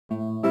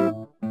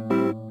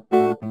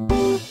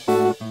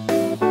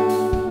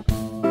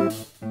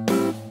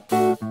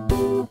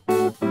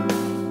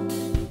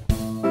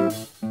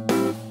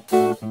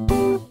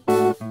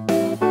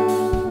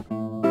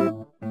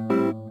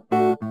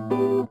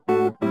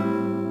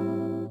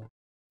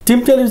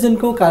Team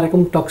टेलिभिजनको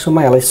कार्यक्रम talk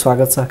सोमा यहाँलाई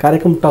स्वागत छ।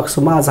 कार्यक्रम टक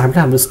सोमा आज हामीले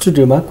हाम्रो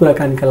स्टुडियोमा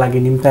कुराकानीका लागि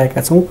निम्ति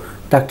आएका छौँ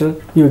डाक्टर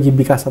योगी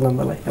विकास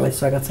आनन्दलाई। यहाँलाई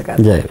स्वागत छ।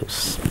 जय होस्।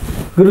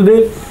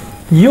 गुरुदेव,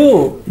 यो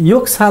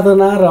योग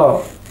साधना र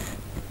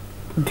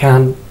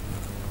ध्यान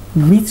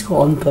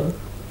बीचको अन्तर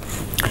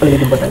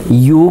अलिकति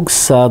बताइए। योग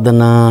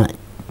साधना,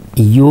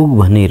 योग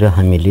भनेर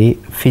हामीले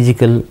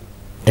फिजिकल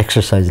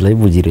एक्सर्साइजलाई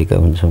बुझिरहेका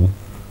हुन्छौँ,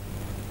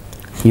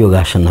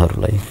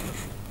 योगासनहरूलाई,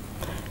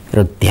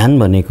 र ध्यान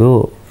भनेको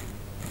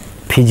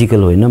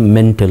फिजिकल होइन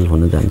मेन्टल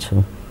हुन जान्छ।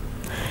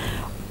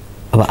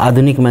 अब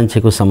आधुनिक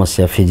मान्छेको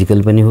समस्या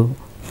फिजिकल पनि हो,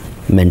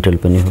 मेन्टल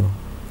पनि हो।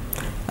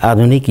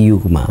 आधुनिक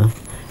युगमा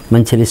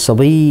मान्छेले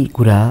सबै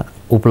कुरा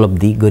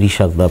उपलब्धि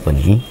गरिसक्दा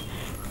पनि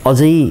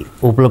अझै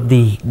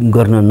उपलब्धि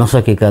गर्न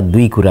नसकेका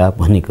दुई कुरा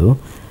भनेको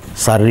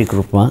शारीरिक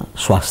रूपमा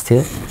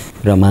स्वास्थ्य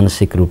र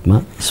मानसिक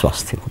रूपमा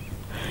स्वास्थ्य हुन्।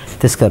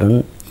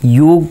 त्यसकारण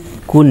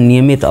योगको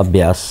नियमित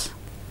अभ्यास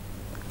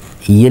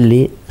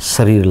यसले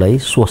शरीरलाई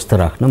स्वस्थ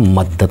राख्न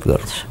मद्दत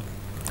गर्छ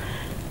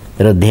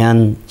र ध्यान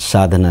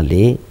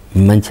साधनाले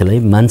मान्छेलाई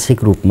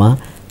मानसिक रूपमा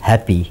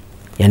ह्याप्पी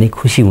यानी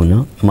खुसी हुन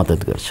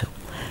मद्दत गर्छ।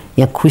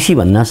 यहाँ खुसी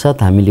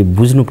भन्नासाथ हामीले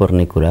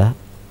बुझ्नुपर्ने कुरा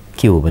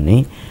के हो भने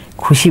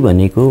खुसी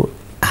भनेको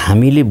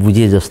हामीले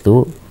बुझे जस्तो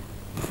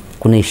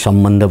कुनै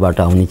सम्बन्धबाट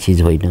आउने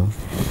चिज होइन,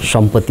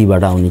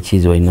 सम्पत्तिबाट आउने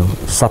चिज होइन,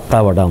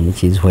 सत्ताबाट आउने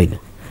चिज होइन।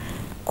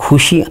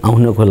 खुसी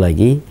आउनको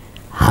लागि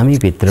हामी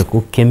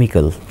भित्रको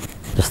केमिकल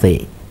जस्तै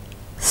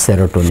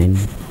सेरोटोनिन,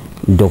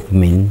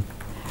 डोपामिन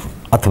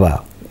अथवा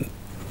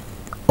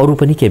अरू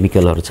पनि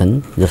केमिकलहरू छन्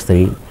जस्तै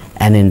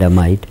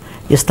एनेन्डामाइड,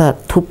 यस्ता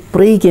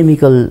थुप्रै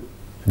केमिकल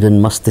जुन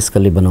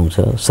मस्तिष्कले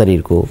बनाउँछ,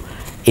 शरीरको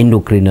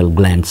एन्डोक्रिनल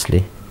ग्ल्यान्ड्सले,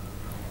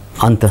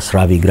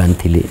 अन्तस्रावी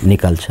ग्रन्थीले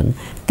निकाल्छन्।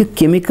 त्यो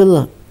केमिकल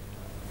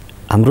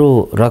हाम्रो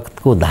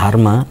रक्तको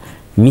धारमा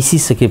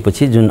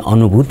मिसिसकेपछि जुन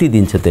अनुभूति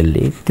दिन्छ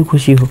त्यसले, त्यो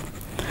खुसी हो।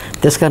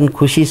 त्यसकारण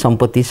खुसी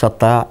सम्पत्ति,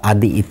 सत्ता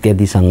आदि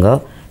इत्यादिसँग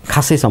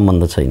खासै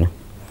सम्बन्ध छैन,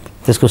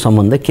 त्यसको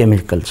सम्बन्ध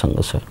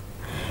केमिकलसँग छ।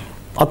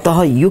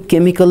 अतः यो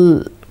केमिकल,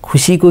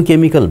 खुसीको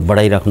केमिकल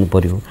बढाइराख्नु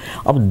पर्यो।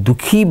 अब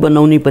दुखी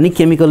बनाउने पनि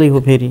केमिकलै हो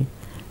फेरि।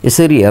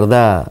 यसरी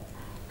हेर्दा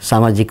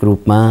सामाजिक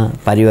रूपमा,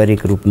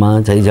 पारिवारिक रूपमा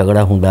झै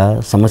झगडा हुँदा,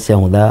 समस्या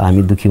हुँदा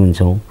हामी दुखी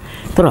हुन्छौँ।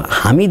 तर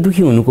हामी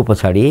दुखी हुनुको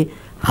पछाडि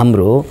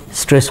हाम्रो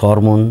स्ट्रेस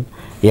हर्मोन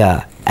या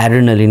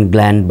एड्रेनलिन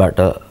ग्ल्यान्डबाट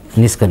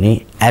निस्कने,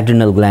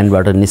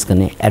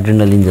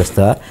 एड्रेनलिन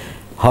जस्ता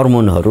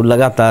हर्मोनहरू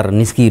लगातार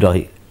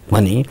निस्किरह्यो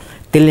भने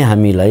त्यसले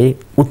हामीलाई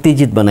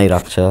उत्तेजित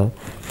बनाइराख्छ,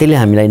 त्यसले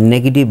हामीलाई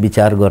नेगेटिभ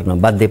विचार गर्न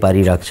बाध्य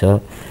पारिराख्छ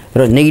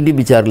र नेगेटिभ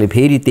विचारले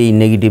फेरि त्यही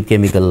नेगेटिभ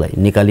केमिकललाई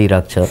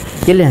निकालिराख्छ,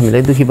 त्यसले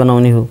हामीलाई दुखी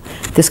बनाउने हो।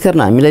 त्यसकारण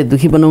हामीलाई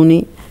दुखी बनाउने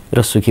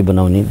र सुखी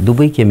बनाउने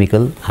दुवै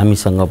केमिकल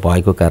हामीसँग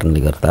भएको कारणले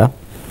गर्दा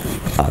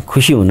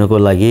खुसी हुनको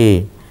लागि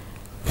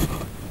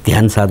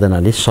ध्यान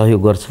साधनाले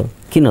सहयोग गर्छ।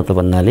 किन त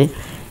भन्नाले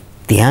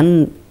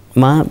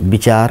ध्यानमा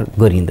विचार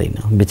गरिँदैन,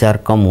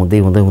 विचार कम हुँदै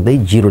हुँदै हुँदै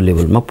जिरो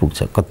लेभलमा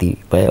पुग्छ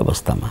कतिपय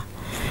अवस्थामा।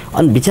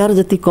 अनि विचार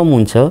जति कम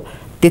हुन्छ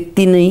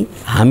त्यति नै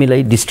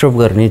हामीलाई डिस्टर्ब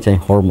गर्ने चाहिँ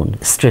हर्मोन,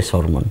 स्ट्रेस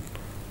हर्मोन,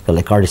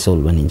 जसलाई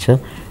कर्टिसोल भनिन्छ,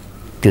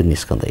 त्यो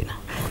निस्कँदैन।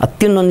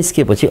 त्यो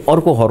ननिस्केपछि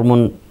अर्को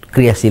हर्मोन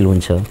क्रियाशील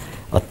हुन्छ।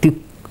 त्यो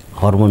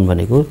हर्मोन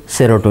भनेको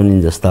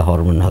सेरोटोनिन जस्ता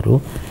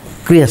हर्मोनहरू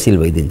क्रियाशील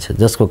भइदिन्छ,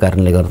 जसको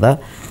कारणले गर्दा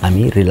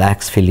हामी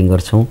रिल्याक्स फिलिङ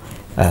गर्छौँ,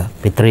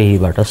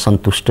 भित्रैबाट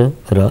सन्तुष्ट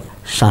र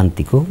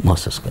शान्तिको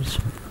महसुस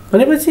गर्छौँ।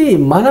 भनेपछि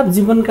मानव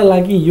जीवनका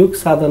लागि योग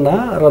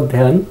साधना र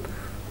ध्यान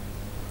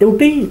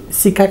एउटै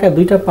सिक्काका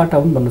दुईटा पाटा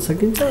हुन् भन्न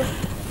सकिन्छ।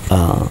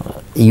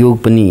 योग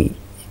पनि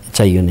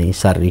चाहियो नै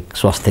शारीरिक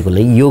स्वास्थ्यको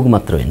लागि। योग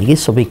मात्र होइन कि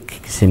सबै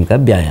किसिमका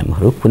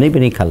व्यायामहरू, कुनै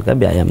पनि खालका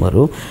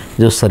व्यायामहरू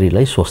जो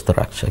शरीरलाई स्वस्थ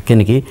राख्छ।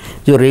 किनकि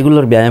जो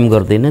रेगुलर व्यायाम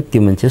गर्दैन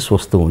त्यो मान्छे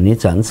स्वस्थ हुने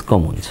चान्स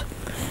कम हुन्छ।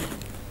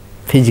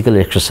 फिजिकल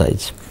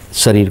एक्सर्साइज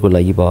शरीरको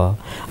लागि भयो।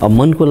 अब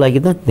मनको लागि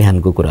त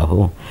ध्यानको कुरा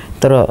हो,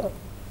 तर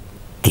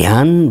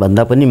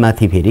ध्यानभन्दा पनि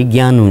माथि फेरि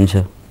ज्ञान हुन्छ।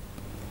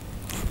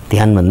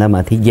 ध्यानभन्दा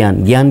माथि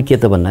ज्ञान। ज्ञान के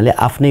त भन्नाले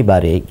आफ्नै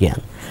बारे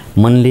ज्ञान।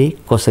 मनले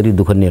कसरी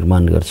दुःख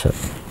निर्माण गर्छ,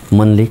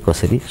 मनले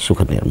कसरी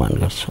सुख निर्माण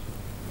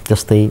गर्छ।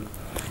 जस्तै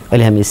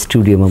अहिले हामी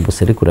स्टुडियोमा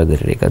बसेर कुरा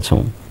गरिरहेका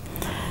छौँ,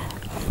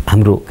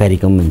 हाम्रो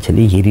कार्यक्रम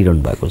मान्छेले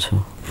हेरिरहनु भएको छ।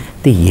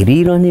 त्यो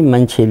हेरिरहने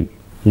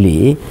मान्छेले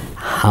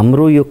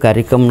हाम्रो यो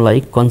कार्यक्रमलाई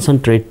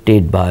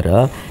कन्सन्ट्रेटेड भएर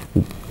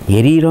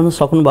हेरिरहन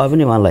सक्नुभयो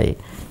भने उहाँलाई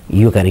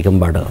यो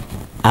कार्यक्रमबाट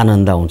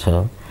आनन्द आउँछ।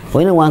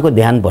 होइन उहाँको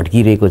ध्यान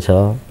भट्किरहेको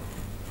छ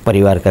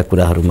परिवारका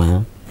कुराहरूमा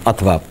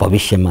अथवा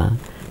भविष्यमा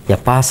या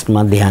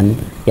पास्टमा ध्यान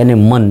यानि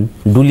मन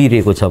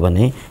डुलिरहेको छ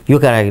भने यो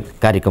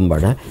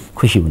कार्यक्रमबाट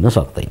खुसी हुन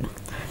सक्दैन।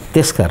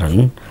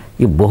 त्यसकारण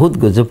यो बहुत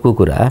गजबको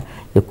कुरा।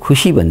 यो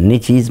खुसी भन्ने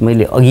चिज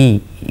मैले अघि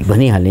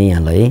भनिहालेँ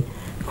यहाँलाई।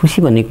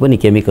 खुसी भनेको पनि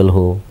केमिकल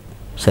हो,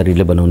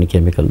 शरीरले बनाउने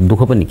केमिकल।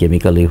 दुःख पनि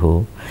केमिकलै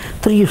हो।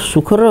 तर यो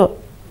सुख र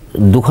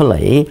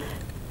दुःखलाई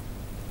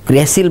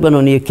क्रियाशील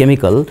बनाउने यो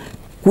केमिकल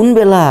कुन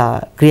बेला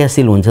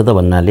क्रियाशील हुन्छ त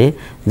भन्नाले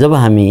जब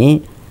हामी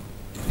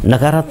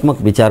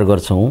नकारात्मक विचार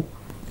गर्छौँ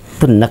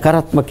त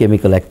नकारात्मक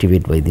केमिकल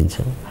एक्टिभेट भइदिन्छ।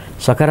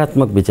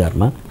 सकारात्मक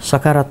विचारमा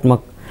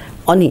सकारात्मक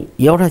अनि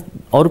एउटा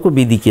अर्को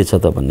विधि के छ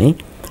त भने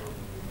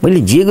मैले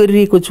जे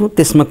गरिरहेको छु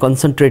त्यसमा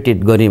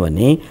कन्सन्ट्रेटेड गरेँ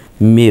भने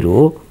मेरो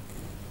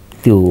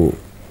त्यो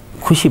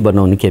खुसी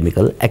बनाउने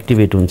केमिकल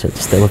एक्टिभेट हुन्छ।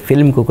 जस्तै अब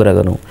फिल्मको कुरा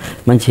गरौँ,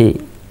 मान्छे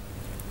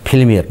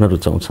फिल्म हेर्न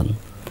रुचाउँछन्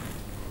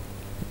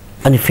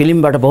अनि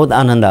फिल्मबाट बहुत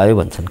आनन्द आयो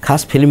भन्छन्।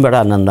 खास फिल्मबाट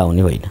आनन्द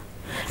आउने होइन,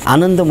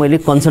 आनन्द मैले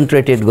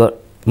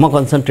म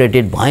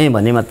कन्सन्ट्रेटेड भएँ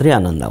भने मात्रै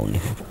आनन्द आउने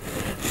हो।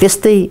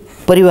 त्यस्तै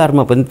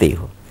परिवारमा पनि त्यही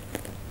हो।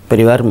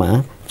 परिवारमा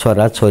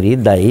छोरा छोरी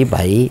दाइ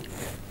भाइ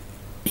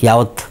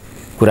यावत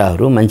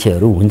कुराहरू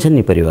मान्छेहरू हुन्छन्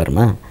नि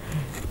परिवारमा,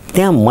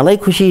 त्यहाँ मलाई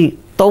खुसी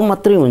तब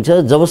मात्रै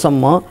हुन्छ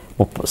जबसम्म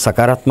म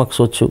सकारात्मक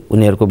सोच्छु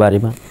उनीहरूको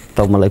बारेमा,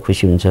 तब मलाई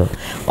खुसी हुन्छ।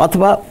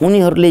 अथवा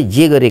उनीहरूले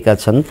जे गरेका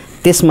छन्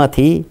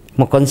त्यसमाथि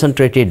म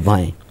कन्सन्ट्रेटेड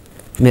भएँ,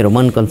 मेरो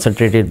मन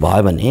कन्सन्ट्रेटेड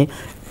भयो भने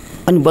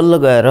अनि बल्ल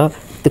गएर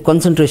त्यो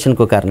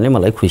कन्सन्ट्रेसनको कारणले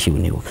मलाई खुसी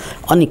हुने हो।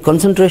 अनि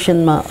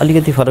कन्सन्ट्रेसनमा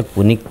अलिकति फरक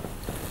हुने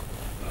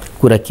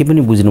कुरा के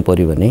पनि बुझ्नु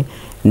पर्यो भने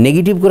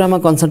नेगेटिभ कुरामा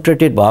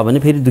कन्सन्ट्रेटेड भयो भने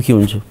फेरि दुःखी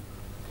हुन्छु,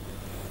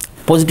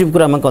 पोजिटिभ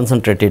कुरामा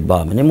कन्सन्ट्रेटेड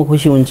भयो भने म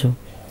खुसी हुन्छु।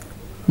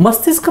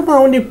 मस्तिष्कमा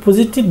आउने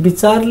पोजिटिभ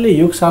विचारले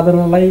योग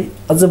साधनालाई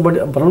अझ बढी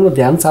भनौँ न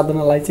ध्यान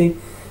साधनालाई चाहिँ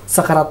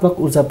सकारात्मक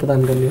ऊर्जा प्रदान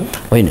गर्ने हो?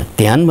 होइन,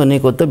 ध्यान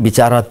भनेको त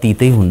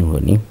विचारातीतै हुनु हो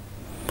नि।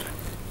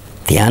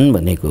 ध्यान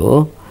भनेको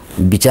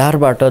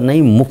विचारबाट नै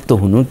मुक्त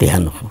हुनु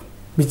ध्यान हो।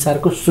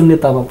 विचारको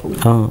शून्यतामा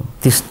पुग्नु,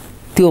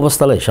 त्यो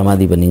अवस्थालाई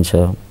समाधि भनिन्छ।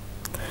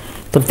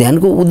 तर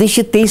ध्यानको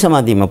उद्देश्य त्यही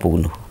समाधिमा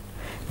पुग्नु हो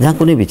जहाँ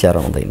कुनै विचार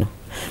आउँदैन।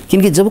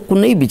 किनकि जब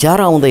कुनै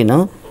विचार आउँदैन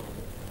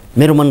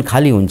मेरो मन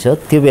खाली हुन्छ,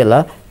 त्यो बेला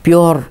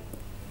प्योर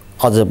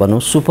अझ भनौँ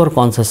सुपर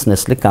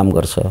कन्सियसनेसले काम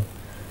गर्छ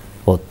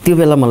हो। त्यो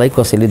बेला मलाई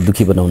कसैले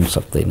दुःखी बनाउन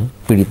सक्दैन,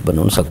 पीडित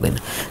बनाउन सक्दैन।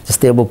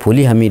 जस्तै अब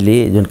भोलि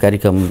हामीले जुन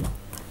कार्यक्रम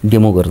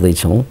डेमो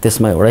गर्दैछौँ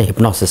त्यसमा एउटा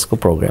हिप्नोसिसको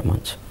प्रोग्राम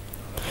हुन्छ।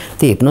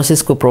 त्यो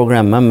हिप्नोसिसको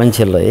प्रोग्राममा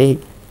मान्छेलाई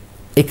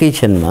एकै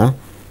क्षणमा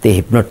त्यो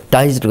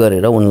हिप्नोटाइज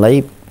गरेर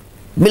उनलाई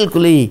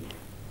बिल्कुलै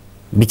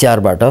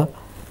विचारबाट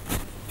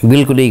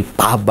बिल्कुलै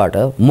भावबाट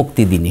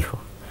मुक्ति दिने हो।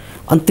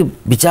 अनि त्यो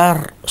विचार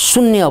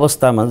शून्य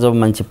अवस्थामा जब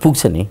मान्छे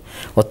पुग्छ नि,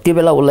 त्यो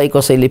बेला उसलाई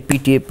कसैले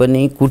पिटिए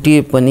पनि,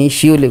 कुटिए पनि,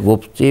 सियोले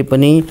घोप्चे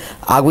पनि,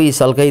 आगो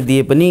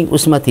सल्काइदिए पनि,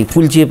 उसमाथि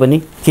कुल्चिए पनि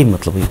केही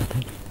मतलब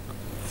हुँदैन।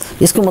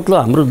 यसको मतलब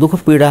हाम्रो दुःख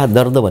पीडा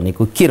दर्द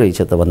भनेको के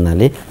रहेछ त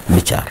भन्नाले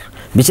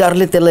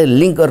विचारले त्यसलाई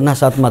लिङ्क गर्न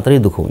साथ मात्रै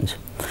दुःख हुन्छ।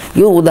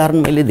 यो उदाहरण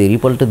मैले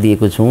धेरैपल्ट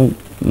दिएको छु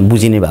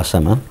बुझिने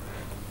भाषामा।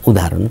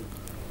 उदाहरण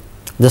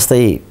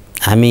जस्तै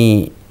हामी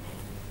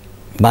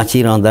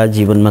बाँचिरहँदा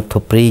जीवनमा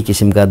थुप्रै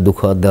किसिमका दुःख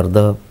दर्द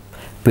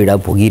पीडा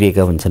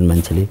भोगिरहेका हुन्छन्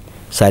मान्छेले।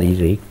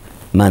 शारीरिक,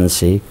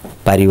 मानसिक,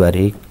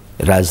 पारिवारिक,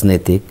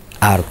 राजनैतिक,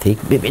 आर्थिक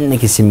विभिन्न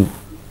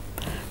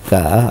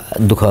किसिमका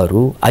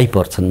दुःखहरू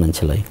आइपर्छन्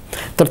मान्छेलाई।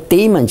 तर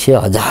त्यही मान्छे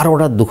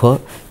हजारवटा दुःख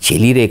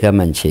झेलिरहेका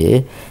मान्छे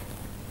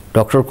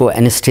डक्टरको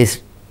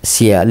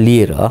एनेस्थेसिया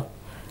लिएर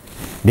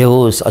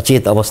बेहोस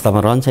अचेत अवस्थामा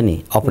रहन्छ नि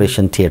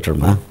अपरेसन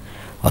थिएटरमा,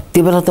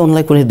 त्यो बेला त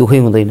उनलाई कुनै दुःखै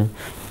हुँदैन।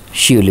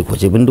 सियोले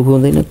खोजे पनि दुःख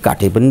हुँदैन,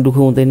 काटे पनि दुःख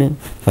हुँदैन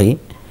है।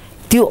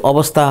 त्यो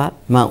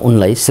अवस्थामा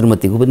उनलाई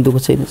श्रीमतीको पनि दुःख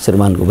छैन,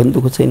 श्रीमानको पनि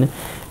दुःख छैन,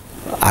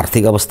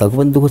 आर्थिक अवस्थाको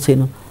पनि दुःख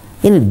छैन।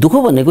 यिनी दुःख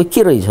भनेको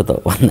के रहेछ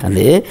त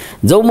भन्नाले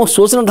जब म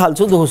सोच्न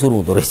थाल्छु दुःख सुरु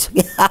हुँदो रहेछ।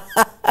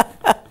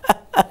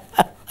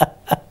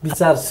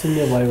 विचार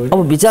शून्य भयो। अब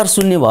विचार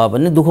शून्य भयो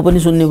भने दुःख पनि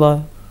शून्य भयो।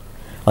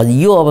 हजुर,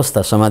 यो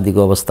अवस्था समाधिको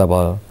अवस्था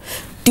भयो।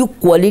 त्यो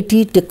क्वालिटी,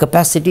 त्यो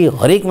क्यापेसिटी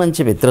हरेक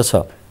मान्छेभित्र छ,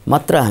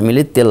 मात्र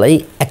हामीले त्यसलाई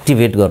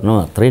एक्टिभेट गर्न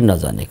मात्रै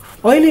नजानेको।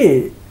 अहिले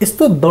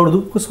यस्तो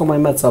दौडधुपको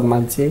समयमा छ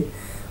मान्छे,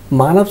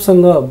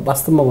 मानवसँग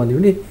वास्तवमा भन्यो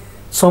भने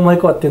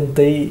समयको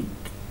अत्यन्तै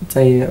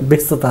चाहिँ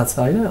व्यस्तता छ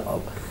होइन।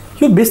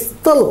 यो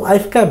व्यस्त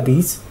लाइफका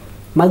बिच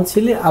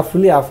मान्छेले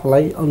आफूले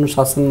आफूलाई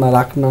अनुशासनमा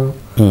राख्न,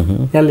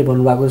 यहाँले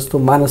भन्नुभएको जस्तो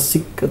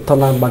मानसिक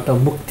तनावबाट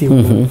मुक्ति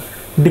हुन,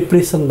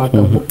 डिप्रेसनबाट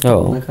मुक्ति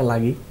हुनका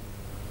लागि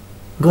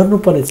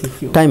गर्नुपर्ने चाहिँ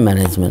के हो? Time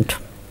management.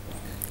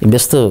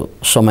 व्यस्त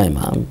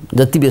समयमा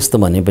जति व्यस्त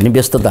भने पनि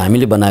व्यस्त त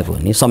हामीले बनाएको हो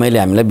नि, समयले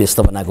हामीलाई व्यस्त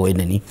बनाएको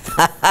होइन नि।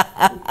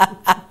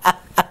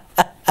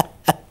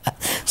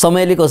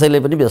 समयले कसैले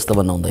पनि व्यस्त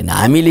बनाउँदैन,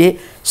 हामीले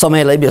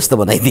समयलाई व्यस्त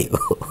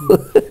बनाइदिएको।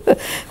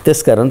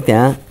 त्यसकारण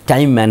त्यहाँ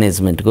टाइम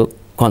म्यानेजमेन्टको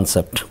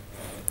कन्सेप्ट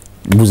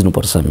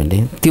बुझ्नुपर्छ हामीले।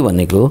 त्यो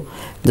भनेको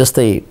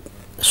जस्तै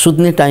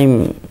सुत्ने टाइम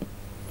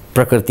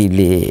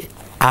प्रकृतिले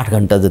 8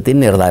 घन्टा जति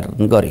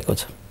निर्धारण गरेको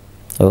छ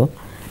हो,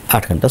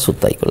 8 घन्टा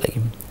सुत्ताइको लागि।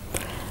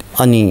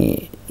 अनि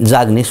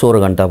जाग्ने 16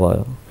 घन्टा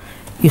भयो।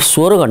 यो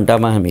 16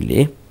 घन्टामा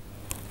हामीले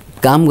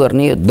काम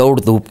गर्ने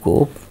दौडधुपको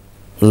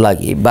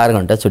लागि 12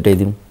 घन्टा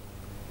छुट्याइदिउँ,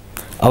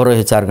 अब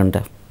रह्यो 4 घन्टा।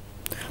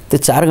 त्यो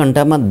 4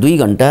 घन्टामा 2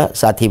 घन्टा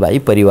साथीभाइ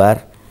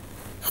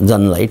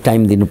परिवारजनलाई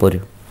टाइम दिनु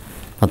पर्यो।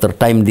 नत्र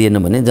टाइम दिएन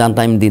भने जहाँ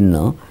टाइम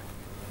दिन्न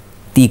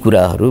ती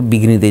कुराहरू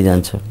बिग्रिँदै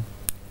जान्छ।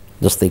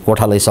 जस्तै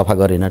कोठालाई सफा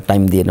गरेन,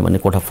 टाइम दिएन भने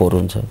कोठा फोहोर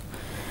हुन्छ।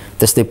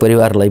 त्यस्तै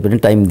परिवारलाई पनि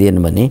टाइम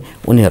दिएन भने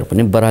उनीहरू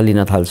पनि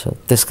बरालिन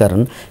थाल्छ।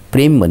 त्यसकारण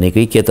प्रेम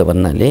भनेकै के त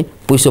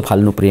भन्नाले पैसो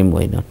फाल्नु प्रेम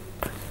होइन,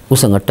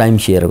 उसँग टाइम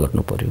सेयर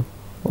गर्नु पर्यो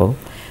हो।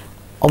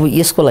 अब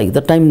यसको लागि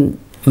त टाइम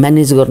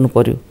म्यानेज गर्नु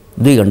पर्यो।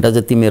 2 घण्टा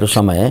जति मेरो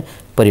समय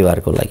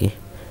परिवारको लागि,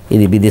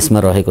 यदि विदेशमा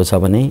रहेको छ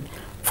भने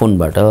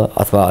फोनबाट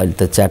अथवा अहिले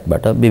त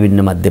च्याटबाट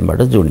विभिन्न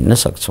माध्यमबाट जोडिन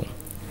सक्छौँ।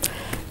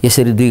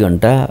 यसरी 2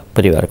 घण्टा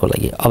परिवारको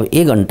लागि। अब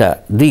 1 घण्टा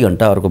 2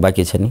 घण्टा अर्को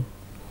बाँकी छ नि,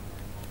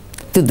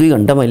 त्यो 2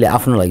 घण्टा मैले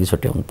आफ्नो लागि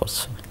छुट्याउनु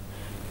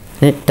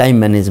पर्छ। टाइम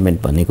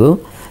म्यानेजमेन्ट भनेको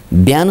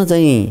बिहान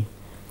चाहिँ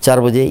 4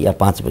 बजे या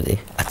 5 बजे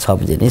 6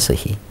 बजे नै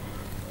सही,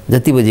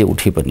 जति बजे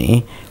उठे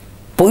पनि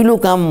पहिलो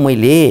काम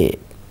मैले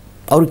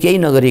अरू केही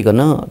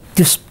नगरिकन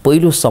त्यो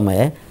पहिलो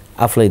समय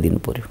आफूलाई दिनु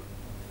पर्यो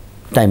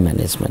टाइम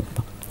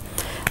म्यानेजमेन्टमा।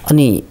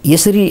 अनि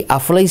यसरी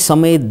आफूलाई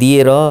समय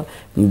दिएर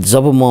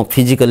जब म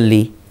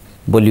फिजिकल्ली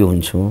बलियो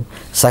हुन्छु,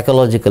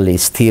 साइकोलोजिकल्ली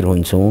स्थिर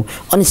हुन्छु,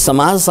 अनि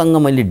समाजसँग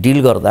मैले डिल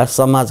गर्दा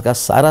समाजका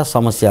सारा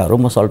समस्याहरू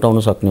म सल्टाउन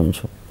सक्ने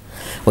हुन्छु।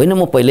 होइन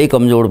म पहिल्यै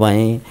कमजोर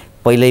भएँ,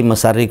 पहिल्यै म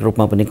शारीरिक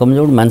रूपमा पनि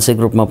कमजोर, मानसिक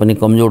रूपमा पनि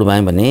कमजोर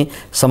भएँ भने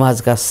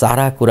समाजका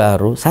सारा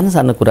कुराहरू, साना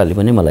साना कुराले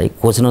पनि मलाई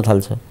खोज्न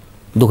थाल्छ,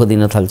 दुःख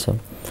दिन थाल्छ।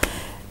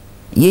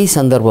 यही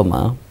सन्दर्भमा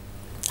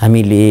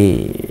हामीले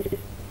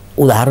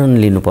उदाहरण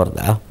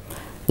लिनुपर्दा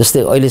जस्तै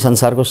अहिले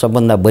संसारको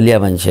सबभन्दा बलिया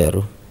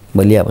मान्छेहरू,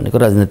 बलिया भनेको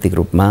राजनैतिक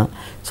रूपमा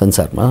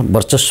संसारमा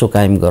वर्चस्व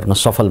कायम गर्न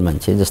सफल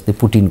मान्छे जस्तै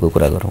पुटिनको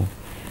कुरा गरौँ,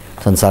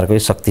 संसारकै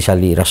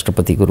शक्तिशाली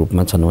राष्ट्रपतिको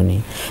रूपमा छन् भने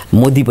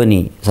मोदी पनि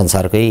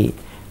संसारकै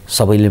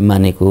सबैले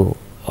मानेको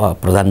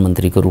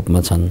प्रधानमन्त्रीको रूपमा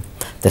छन्,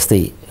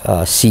 त्यस्तै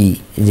सी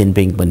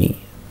जिनपिङ पनि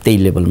त्यही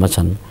लेभलमा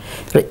छन्।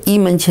 र यी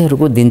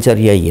मान्छेहरूको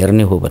दिनचर्या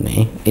हेर्ने हो भने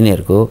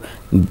यिनीहरूको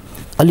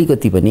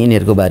अलिकति पनि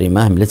यिनीहरूको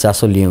बारेमा हामीले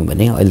चासो लियौँ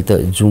भने अहिले त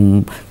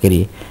जुम के अरे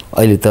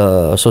अहिले त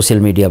सोसियल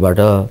मिडियाबाट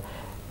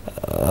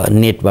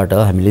नेटबाट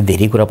हामीले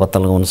धेरै कुरा पत्ता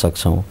लगाउन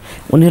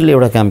सक्छौँ। उनीहरूले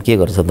एउटा काम के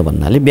गर्छ त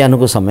भन्नाले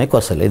बिहानको समय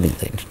कसैलाई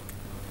दिँदैन,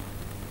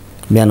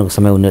 बिहानको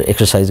समय उनीहरू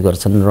एक्सर्साइज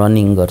गर्छन्,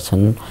 रनिङ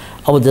गर्छन्,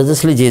 अब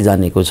जसले जे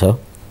जानेको छ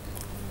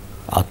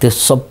त्यो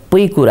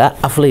सबै कुरा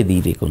आफूलाई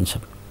दिइरहेको हुन्छ,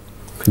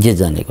 जे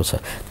जानेको छ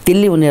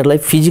त्यसले उनीहरूलाई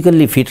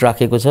फिजिकल्ली फिट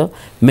राखेको छ,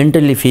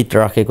 मेन्टल्ली फिट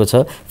राखेको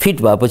छ।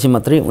 फिट भएपछि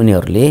मात्रै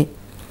उनीहरूले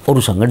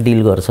अरूसँग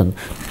डिल गर्छन्।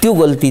 त्यो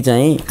गल्ती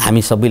चाहिँ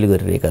हामी सबैले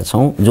गरिरहेका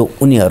छौँ जो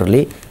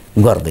उनीहरूले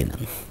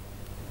गर्दैनन्।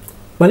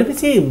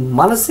 भनेपछि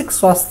मानसिक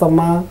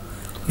स्वास्थ्यमा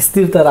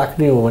स्थिरता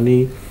राख्ने हो भने,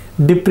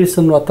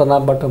 डिप्रेसन वा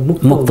तनावबाट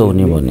मुक्त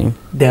हुने भने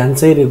ध्यान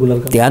चाहिँ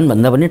रेगुलर, ध्यान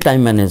भन्दा पनि टाइम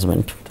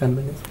म्यानेजमेन्ट।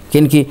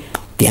 किनकि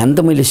ध्यान त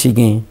मैले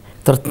सिकेँ,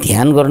 तर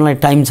ध्यान गर्नलाई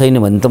टाइम छैन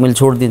भने त मैले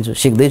छोडिदिन्छु,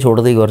 सिक्दै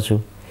छोड्दै गर्छु।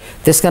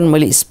 त्यसकारण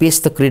मैले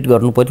स्पेस त क्रिएट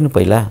गर्नु पर्यो नि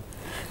पहिला।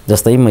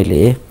 जस्तै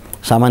मैले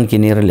सामान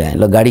किनेर ल्याएँ,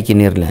 ल गाडी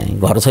किनेर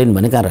ल्याएँ, घर छैन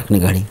भने कहाँ राख्ने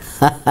गाडी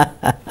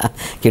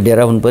कि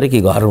डेरा हुनु पऱ्यो कि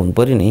घर हुनु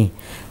पऱ्यो नि।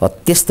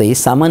 त्यस्तै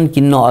सामान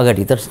किन्न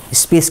अगाडि त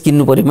स्पेस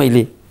किन्नु पऱ्यो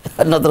मैले,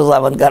 नत्र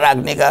सामान कहाँ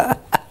राख्ने कहाँ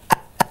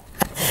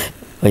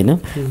होइन।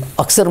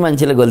 अक्सर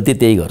मान्छेले गल्ती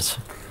त्यही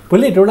गर्छ।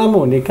 भोलि डोडामा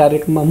हुने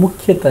कार्यक्रममा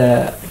मुख्यतया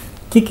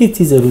के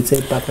चिजहरू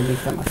चाहिँ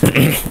प्राथमिकतामा?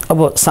 अब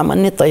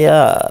सामान्यतया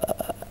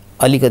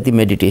अलिकति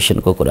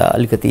मेडिटेसनको कुरा,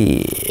 अलिकति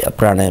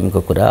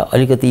प्राणायामको कुरा,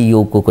 अलिकति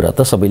योगको कुरा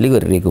त सबैले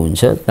गरिरहेको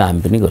हुन्छ,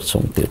 हामी पनि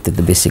गर्छौँ। त्यो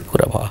त बेसिक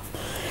कुरा भयो।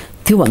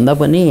 त्योभन्दा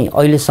पनि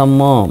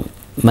अहिलेसम्म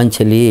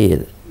मान्छेले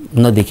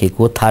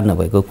नदेखेको, थाहा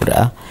नभएको कुरा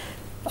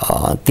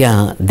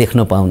त्यहाँ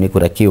देख्न पाउने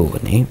कुरा के हो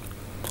भने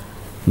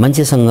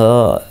मान्छेसँग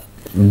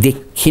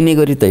देखिने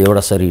गरी त एउटा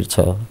शरीर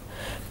छ,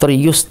 तर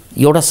यो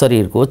एउटा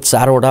शरीरको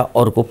 4वटा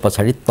अर्को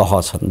पछाडि तह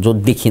छन् जो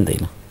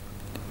देखिँदैन।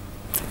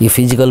 यो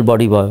फिजिकल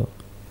बडी भयो।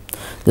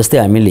 जस्तै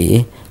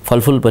हामीले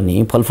फलफुल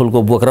पनि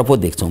फलफुलको बोक्रा पो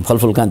देख्छौँ,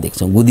 फलफुल कहाँ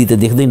देख्छौँ, गुदी त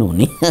देख्दैनौँ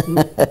नि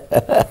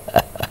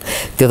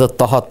त्यो त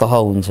तह तह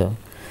हुन्छ।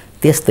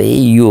 त्यस्तै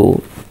यो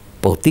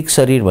भौतिक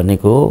शरीर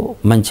भनेको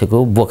मान्छेको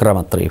बोक्रा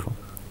मात्रै हो।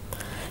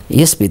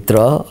 यसभित्र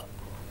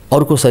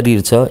अर्को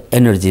शरीर छ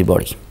एनर्जी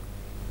बडी,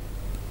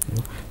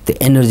 त्यो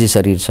एनर्जी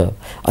शरीर छ।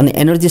 अनि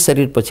एनर्जी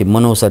शरीरपछि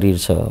मनोशरीर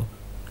छ,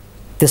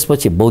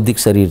 त्यसपछि बौद्धिक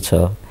शरीर छ,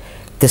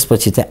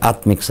 त्यसपछि चाहिँ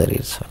आत्मिक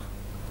शरीर छ।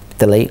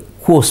 त्यसलाई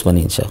कोष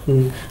भनिन्छ।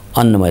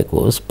 अन्नमय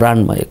कोष,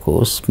 प्राणमय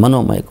कोष,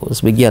 मनोमय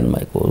कोष,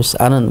 विज्ञानमय कोष,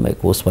 आनन्दमय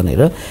कोष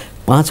भनेर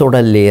 5वटा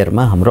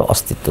लेयरमा हाम्रो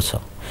अस्तित्व छ।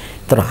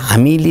 तर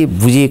हामीले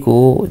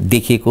बुझेको,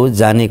 देखेको,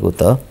 जानेको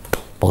त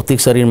भौतिक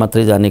शरीर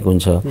मात्रै जानेको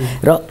हुन्छ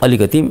र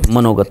अलिकति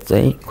मनोगत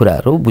चाहिँ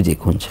कुराहरू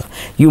बुझेको हुन्छ।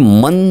 यो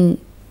मन,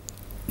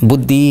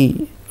 बुद्धि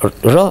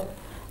र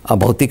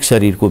भौतिक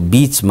शरीरको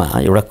बीचमा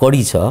एउटा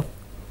कडी छ।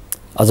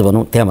 अझ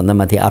भनौँ त्यहाँभन्दा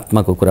माथि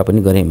आत्माको कुरा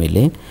पनि गरेँ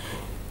मैले।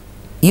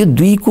 यो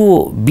दुईको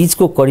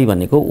बीचको कडी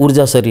भनेको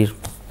ऊर्जा शरीर,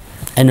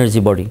 एनर्जी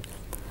बडी।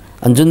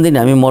 अनि जुन दिन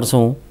हामी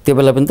मर्छौँ त्यो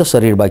बेला पनि त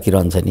शरीर बाँकी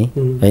रहन्छ नि,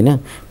 होइन?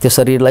 त्यो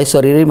शरीरलाई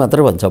शरीरै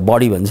मात्र भन्छ,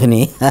 बडी भन्छ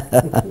नि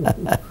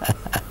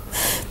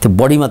त्यो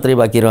बडी मात्रै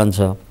बाँकी रहन्छ।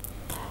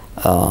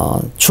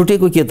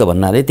 छुटेको के त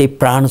भन्नाले त्यही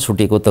प्राण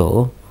छुटेको त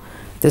हो।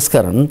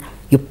 त्यसकारण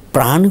यो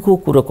प्राणको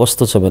कुरो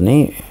कस्तो छ भने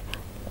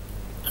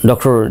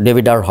डाक्टर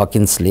डेभिड आर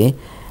हकिन्सले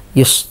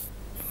यो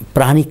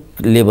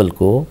प्राणिक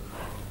लेभलको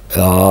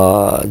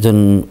जुन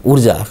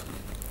ऊर्जा,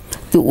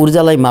 त्यो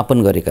ऊर्जालाई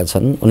मापन गरेका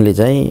छन्। उनले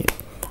चाहिँ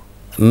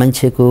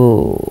मान्छेको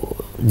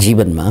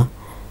जीवनमा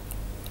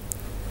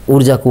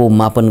ऊर्जाको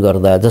मापन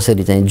गर्दा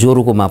जसरी चाहिँ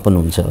ज्वरोको मापन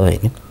हुन्छ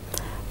होइन,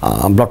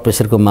 ब्लड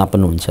प्रेसरको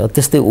मापन हुन्छ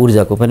त्यस्तै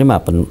ऊर्जाको पनि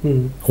मापन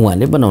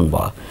उहाँले बनाउनु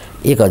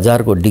भयो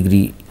 1000 को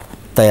डिग्री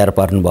तयार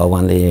पार्नुभयो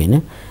उहाँले हैन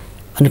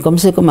अनि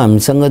कमसेकम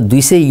हामीसँग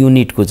 200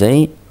 युनिटको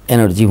चाहिँ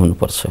एनर्जी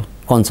हुनुपर्छ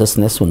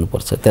कन्सियसनेस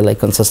हुनुपर्छ त्यसलाई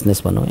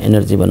कन्सियसनेस भनौँ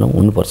एनर्जी भनौँ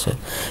हुनुपर्छ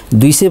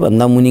 200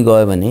 भन्दा मुनि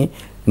गयो भने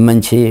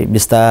मान्छे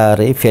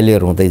बिस्तारै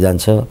फेलियर हुँदै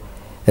जान्छ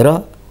र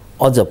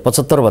अझ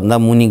 75 भन्दा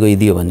मुनि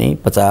गइदियो भने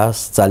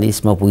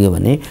 50-40 मा पुग्यो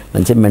भने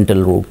मान्छे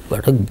मेन्टल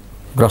रोगबाट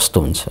ग्रस्त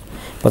हुन्छ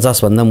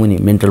 50 भन्दा मुनि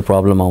मेन्टल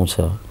प्रब्लम आउँछ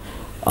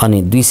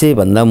अनि 200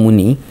 भन्दा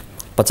मुनि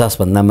 50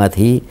 भन्दा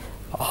माथि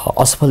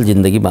असफल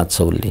जिन्दगी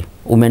बाँच्छ उसले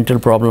ऊ मेन्टल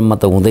प्रब्लममा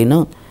त हुँदैन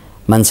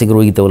मानसिक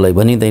रोगी त उसलाई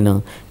भनिँदैन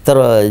तर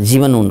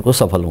जीवन उनको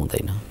सफल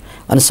हुँदैन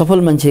अनि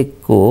सफल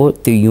मान्छेको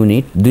त्यो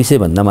युनिट 200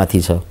 भन्दा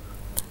माथि छ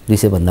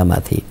 200 भन्दा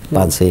माथि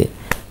 500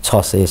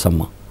 600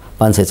 सम्म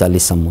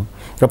 540 सम्म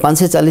र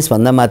 540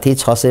 भन्दा माथि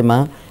 600 मा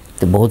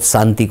त्यो बहुत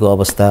शान्तिको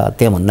अवस्था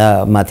त्यहाँभन्दा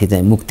माथि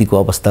चाहिँ मुक्तिको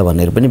अवस्था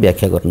भनेर पनि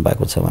व्याख्या गर्नु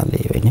भएको छ उहाँले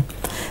हैन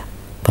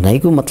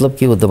भनाइको मतलब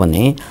के हो त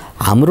भने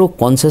हाम्रो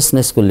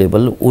कन्सियसनेसको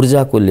लेभल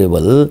ऊर्जाको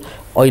लेभल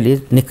अहिले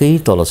निकै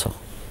तल छ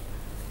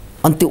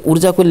अनि त्यो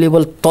ऊर्जाको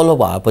लेभल तल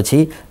भएपछि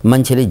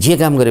मान्छेले जे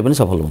काम गरे पनि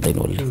सफल हुँदैन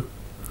उसले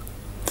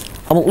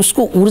अब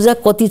उसको ऊर्जा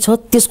कति छ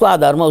त्यसको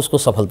आधारमा उसको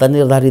सफलता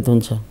निर्धारित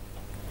हुन्छ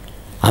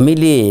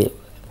हामीले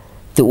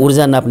त्यो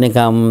ऊर्जा नाप्ने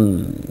काम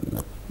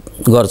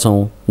गर्छौं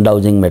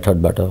डाउजिङ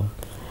मेथडबाट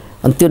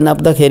अनि त्यो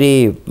नाप्दाखेरि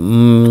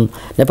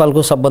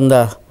नेपालको सबभन्दा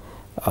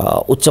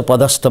उच्च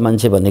पदस्थ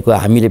मान्छे भनेको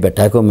हामीले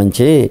भेटाएको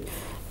मान्छे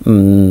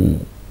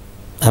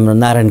हाम्रो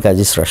नारायण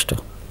काजी श्रेष्ठ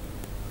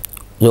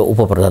जो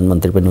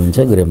उपप्रधानमन्त्री पनि हुन्छ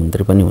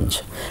गृहमन्त्री पनि हुन्छ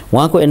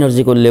उहाँको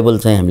एनर्जीको लेभल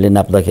चाहिँ हामीले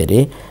नाप्दाखेरि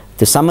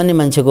त्यो सामान्य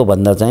मान्छेको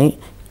भन्दा चाहिँ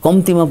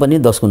कम्तीमा पनि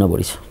 10 गुणा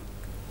बढी छ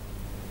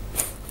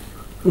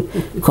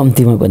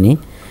कम्तीमा पनि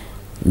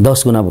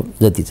 10 गुणा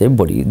जति चाहिँ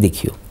बढी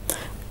देखियो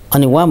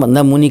अनि उहाँ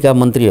भन्दा मुनिका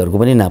मन्त्रीहरुको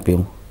पनि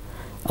नाप्यौं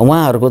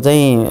उहाँहरुको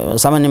चाहिँ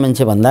सामान्य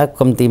मान्छे भन्दा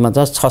कम्तीमा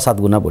चाहिँ 6-7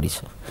 गुणा बढी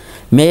छ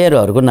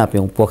मेयरहरुको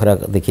नाप्यौं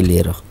पोखरादेखि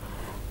लिएर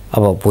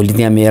अब भोलि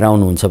त्यहाँ मेयर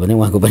आउनुहुन्छ भने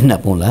उहाँको पनि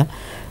नापौँला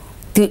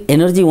त्यो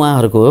एनर्जी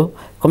उहाँहरुको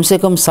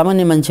कमसेकम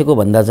सामान्य मान्छेको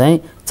भन्दा चाहिँ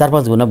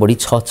 4-5 गुणा बढी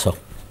छ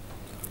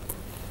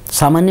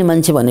सामान्य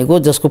मान्छे भनेको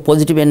जसको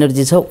पोजिटिभ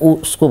एनर्जी छ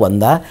उसको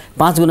भन्दा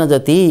 5 गुणा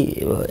जति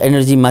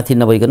एनर्जी माथि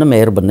नभइकन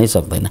मेयर बन्नै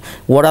सक्दैन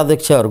वडा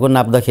अध्यक्षहरुको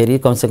नाप्दाखेरि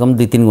कमसेकम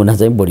 2-3 गुणा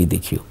चाहिँ बढी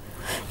देखियो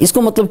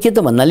यसको मतलब के त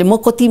भन्नाले म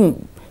कति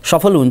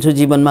सफल हुन्छु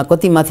जीवनमा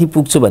कति माथि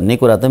पुग्छु भन्ने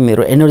कुरा त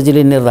मेरो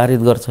एनर्जीले निर्धारित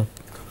गर्छ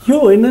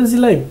यो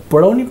एनर्जीलाई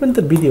बढाउने पनि त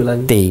विधि होला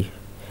नि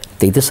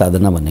त्यही त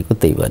साधना भनेको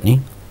त्यही भने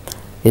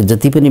यो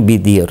जति पनि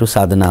विधिहरु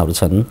साधनाहरु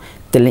छन्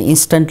त्यसले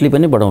इन्स्ट्यान्टली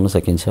पनि बढाउन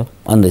सकिन्छ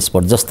अन द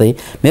स्पट जस्तै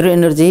मेरो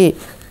एनर्जी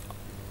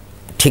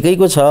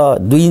ठिकैको छ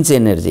 2 इन्च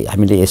एनर्जी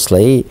हामीले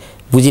यसलाई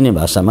बुझिने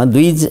भाषामा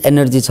 2 इन्च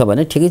एनर्जी छ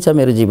भने ठिकै छ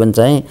मेरो जीवन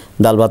चाहिँ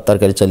दाल भात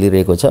तरकारी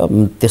चलिरहेको छ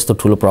त्यस्तो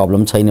ठुलो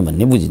प्रब्लम छैन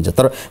भन्ने बुझिन्छ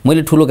तर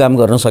मैले ठुलो काम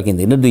गर्न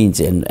सकिँदैन 2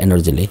 इन्च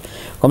एनर्जीले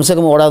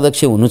कमसेकम वडा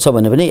अध्यक्ष हुनु छ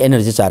भने पनि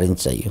एनर्जी 4 इन्च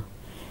चाहियो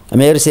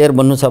मेयर शेयर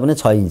बन्नु छ भने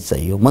 6 इन्च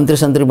चाहियो मन्त्री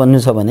सन्त्री बन्नु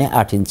छ भने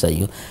 8 इन्च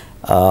चाहियो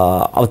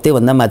अब त्यो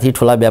भन्दा माथि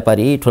ठुला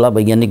व्यापारी ठुला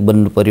वैज्ञानिक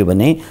बन्नु पर्यो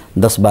भने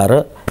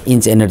 10-12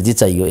 इन्च एनर्जी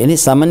चाहियो यानी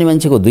सामान्य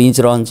मान्छेको 2 इन्च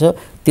रहन्छ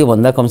त्यो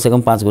भन्दा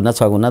कमसेकम 5 गुणा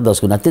 6 गुणा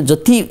 10 गुणा त्यो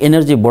जति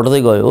एनर्जी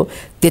बढ्दै गयो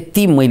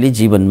त्यति मैले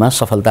जीवनमा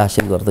सफलता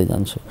हासिल गर्दै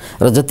जान्छु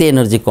र जति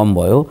एनर्जी कम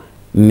भयो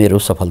मेरो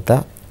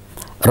सफलता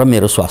र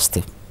मेरो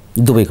स्वास्थ्य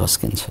दुवै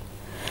खस्किन्छ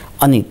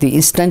अनि त्यो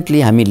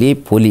इन्स्ट्यान्टली हामीले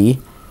भोलि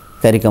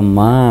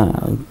कार्यक्रममा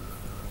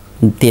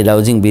त्यो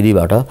डाउजिङ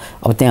विधिबाट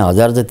अब त्यहाँ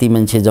 1000 जति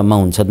मान्छे जम्मा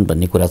हुन्छन्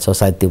भन्ने कुरा छ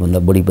सायद त्यो भन्दा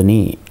बढी पनि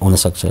हुन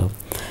सक्छ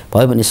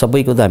भयो भने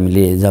सबैको त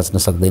हामीले जाँच्न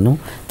सक्दैनौं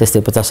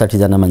त्यस्तै 50-60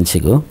 जना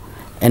मान्छेको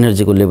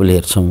एनर्जीको लेभल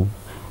हेर्छौं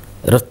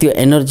र त्यो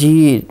एनर्जी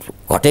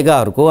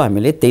घटेकाहरुको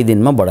हामीले त्यही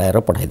दिनमा बढाएर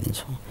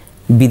पठाइदिन्छौं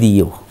विधि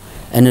यो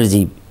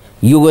एनर्जी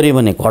यो गरे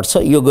भने घट्छ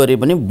यो गरे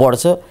भने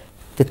बढ्छ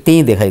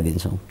त्यही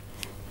देखाइदिन्छौं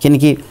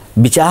किनकि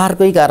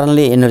विचारकै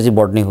कारणले एनर्जी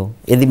बढ्ने हो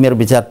यदि मेरो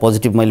विचार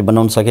पोजिटिभ मैले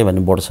बनाउन सके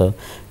भने बढ्छ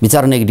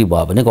विचार नेगेटिभ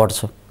भयो भने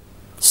घट्छ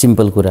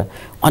सिम्पल कुरा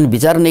अनि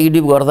विचार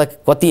नेगेटिभ गर्दा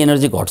कति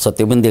एनर्जी घट्छ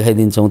त्यो पनि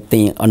देखाइदिन्छौं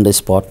त्यही अन द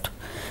स्पट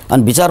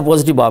अनि विचार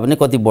पोजिटिभ भयो भने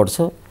कति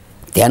बढ्छ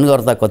ध्यान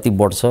गर्दा कति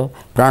बढ्छ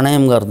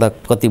प्राणायाम गर्दा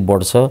कति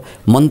बढ्छ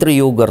मन्त्र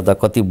योग गर्दा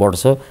कति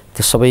बढ्छ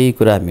त्यो सबै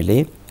कुरा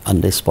हामीले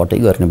अन द स्पटै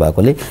गर्ने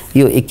भएकोले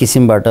यो एक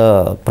किसिमबाट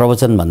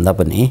प्रवचन भन्दा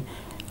पनि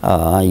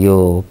यो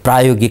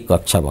प्रायोगिक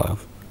कक्षा भयो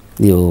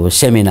यो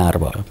सेमिनार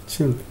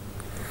भयो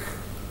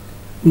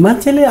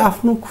मान्छेले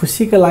आफ्नो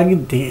खुसीका लागि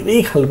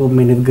धेरै खालको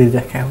मेहनत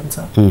गरिराखेको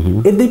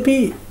हुन्छ यद्यपि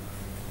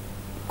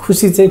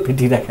खुसी चाहिँ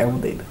भेटिराखेको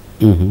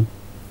हुँदैन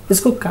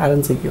यसको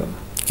कारण चाहिँ के हो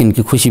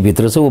किनकि खुसी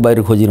भित्र छ उ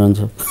बाहिर खोजिरहन्छ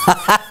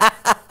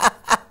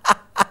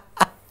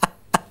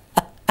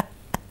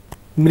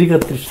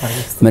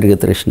मृग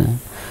तृष्णा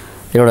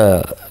एउटा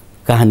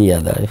कहानी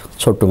याद आयो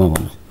छोटोमा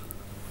भनौं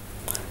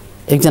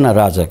एकजना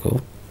राजाको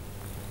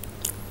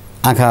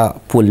आँखा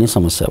पोल्ने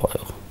समस्या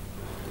भयो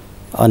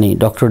अनि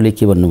डाक्टरले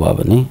के भन्नुभयो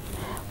भने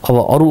अब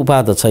अरु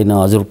उपाय त छैन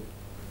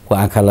हजुरको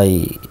आँखालाई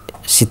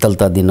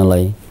शीतलता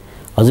दिनलाई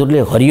हजुरले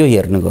हरियो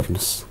हेर्न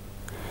गर्नुस्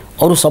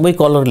अरु सबै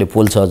कलरले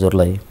पोल्छ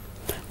हजुरलाई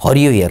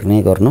हरियो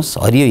हेर्ने गर्नुहोस्,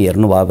 हरियो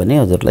हेर्नुभयो भने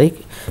हजुरलाई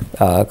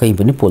कहीँ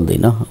पनि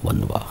पोल्दैन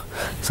भन्नुभयो।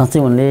 साँच्चै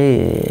उनले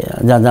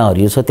जहाँ जहाँ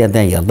हरियो छ त्यहाँ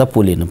त्यहाँ हेर्दा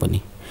पोलेन पनि,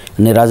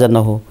 अनि राजा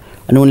नहो।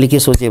 अनि उनले के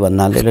सोचे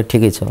भन्नाले ल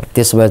ठिकै छ,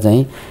 त्यसो भए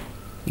चाहिँ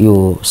यो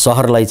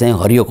सहरलाई चाहिँ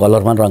हरियो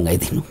कलरमा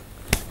रङ्गाइदिनु।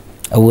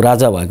 अब ऊ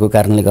राजा भएको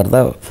कारणले गर्दा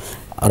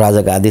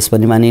राजाको आदेश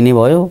पनि मानिने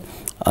भयो,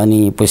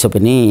 अनि पैसा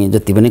पनि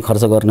जति पनि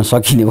खर्च गर्न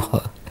सकिने भयो।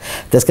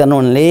 त्यस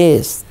कारण उनले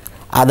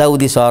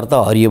आधाउधी सहर त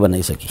हरियो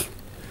बनाइसके।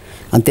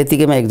 अनि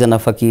त्यतिकैमा एकजना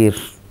फकिर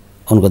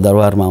उनको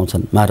दरबारमा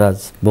आउँछन्, महाराज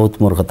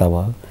बहुत मूर्खता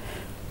भयो,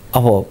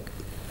 अब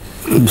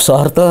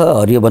सहर त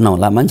हरियो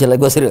बनाउला, मान्छेलाई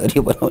कसरी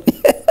हरियो बनाउने,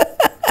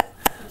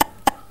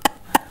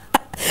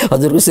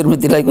 हजुरको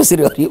श्रीमतीलाई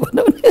कसरी हरियो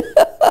बनाउने,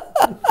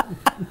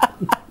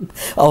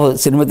 अब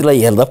श्रीमतीलाई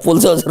हेर्दा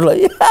पोल्छ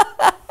हजुरलाई।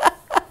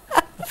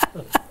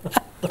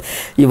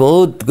 यो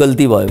बहुत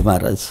गल्ती भयो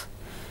महाराज,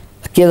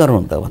 के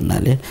गरौँ त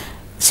भन्नाले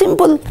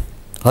सिम्पल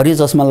हरियो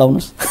चस्मा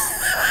लाउनुहोस्।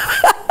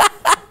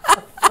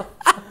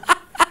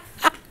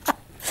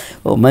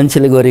 हो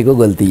मान्छेले गरेको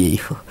गल्ती यही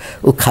हो,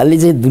 ऊ खालि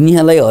चाहिँ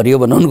दुनियाँलाई हरियो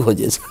बनाउनु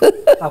खोजेछ।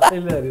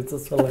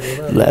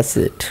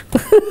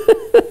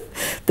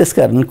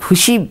 त्यसकारण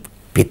खुसी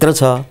भित्र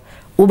छ,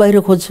 ऊ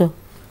बाहिर खोज्छ।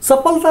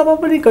 सफलतामा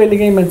पनि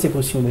कहिलेकाहीँ मान्छे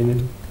खुसी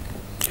हुँदैन।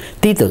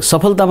 त्यही त,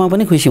 सफलतामा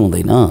पनि खुसी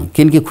हुँदैन,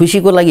 किनकि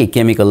खुसीको लागि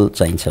केमिकल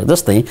चाहिन्छ।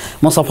 जस्तै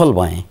म सफल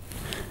भएँ,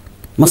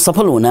 म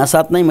सफल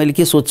हुनासाथ नै मैले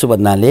के सोध्छु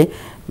भन्नाले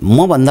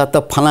मभन्दा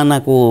त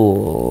फलानाको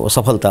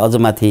सफलता अझ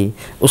माथि,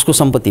 उसको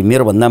सम्पत्ति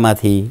मेरोभन्दा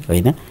माथि,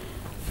 होइन,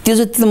 त्यो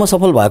जति त म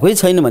सफल भएकै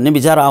छैन भन्ने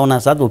विचार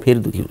आउनासाथ ऊ फेरि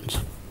दुःखी हुन्छ।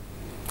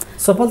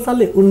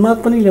 सफलताले उन्माद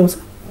पनि ल्याउँछ।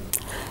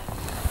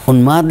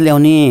 उन्माद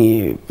ल्याउने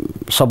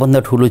सबभन्दा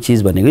ठुलो चिज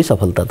भनेकै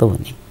सफलता त हो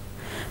नि।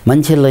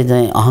 मान्छेलाई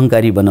चाहिँ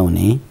अहङ्कारी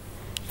बनाउने,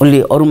 उनले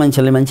अरू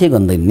मान्छेलाई मान्छे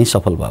गन्दैन नि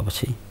सफल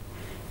भएपछि,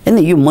 होइन,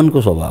 यो मनको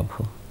स्वभाव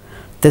हो।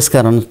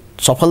 त्यसकारण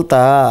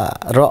सफलता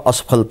र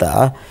असफलता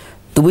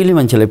दुवैले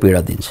मान्छेलाई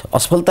पीडा दिन्छ।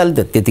 असफलताले त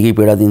त्यतिकै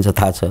पीडा दिन्छ,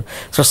 थाहा छ,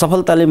 र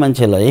सफलताले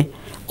मान्छेलाई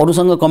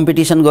अरूसँग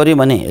कम्पिटिसन गर्यो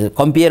भने,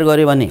 कम्पेयर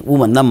गर्यो भने,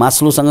 ऊभन्दा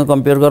मास्लोसँग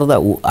कम्पेयर गर्दा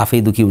ऊ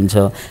आफै दुःखी हुन्छ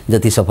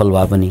जति सफल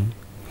भए पनि।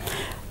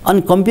 अनि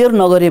कम्पेयर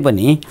नगरे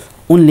पनि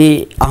उनले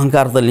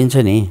अहङ्कार त लिन्छ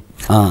नि,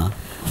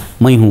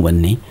 मै हुँ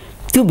भन्ने,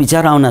 त्यो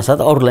विचार आउनासाथ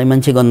अरूलाई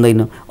मान्छे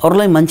गन्दैन।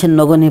 अरूलाई मान्छे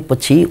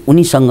नगनेपछि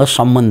उनीसँग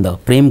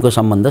सम्बन्ध, प्रेमको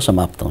सम्बन्ध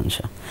समाप्त हुन्छ,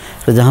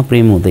 र जहाँ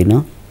प्रेम हुँदैन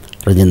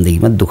र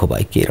जिन्दगीमा दुःख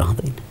बाहेक केही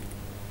रहँदैन।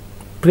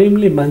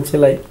 प्रेमले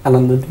मान्छेलाई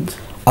आनन्द दिन्छ।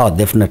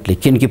 डेफिनेटली,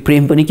 किनकि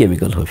प्रेम पनि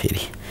केमिकल हो,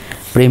 फेरि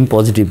प्रेम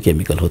पोजिटिभ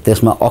केमिकल हो,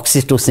 त्यसमा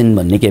अक्सिटोसिन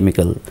भन्ने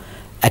केमिकल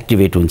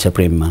एक्टिभेट हुन्छ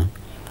प्रेममा,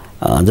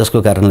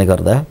 जसको कारणले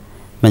गर्दा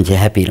मान्छे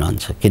ह्याप्पी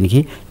रहन्छ, किनकि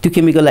त्यो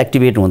केमिकल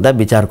एक्टिभेट हुँदा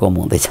विचार कम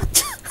हुँदै जान्छ।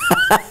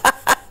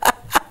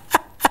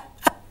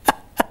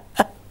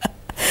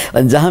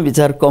 अनि जहाँ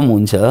विचार कम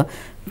हुन्छ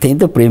त्यहीँ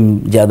त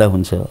प्रेम ज्यादा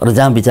हुन्छ, र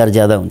जहाँ विचार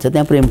ज्यादा हुन्छ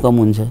त्यहाँ प्रेम कम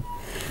हुन्छ।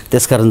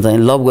 त्यसकारण चाहिँ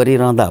लभ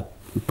गरिरहँदा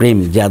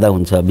प्रेम ज्यादा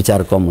हुन्छ,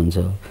 विचार कम हुन्छ,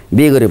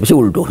 बिहे गरेपछि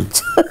उल्टो हुन्छ।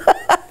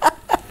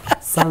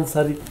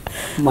 सांसारिक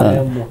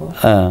माया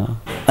मोह।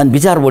 अनि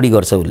विचार बढी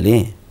गर्छ उसले,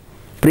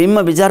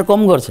 प्रेममा विचार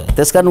कम गर्छ,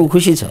 त्यसकारण ऊ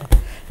खुसी छ।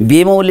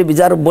 बिहेमा उसले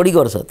विचार बढी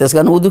गर्छ,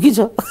 त्यसकारण ऊ दुःखी छ।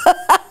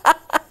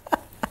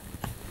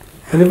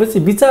 भनेपछि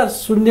विचार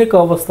शून्यको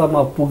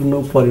अवस्थामा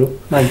पुग्नु पर्यो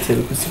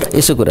मान्छेहरू खुसी।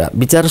 यसो कुरा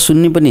विचार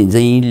शून्य पनि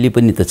जहिले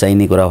पनि त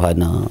चाहिने कुरा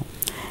भएन।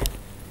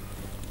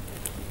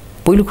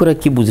 पहिलो कुरा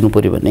के बुझ्नु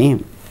पर्यो भने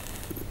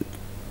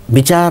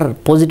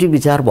विचार पोजिटिभ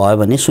विचार भयो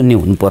भने शून्य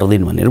हुनु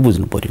पर्दैन भनेर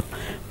बुझ्नु पर्यो।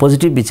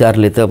 पोजिटिभ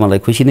विचारले त मलाई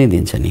खुसी नै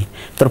दिन्छ नि,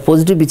 तर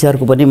पोजिटिभ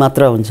विचारको पनि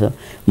मात्रा हुन्छ।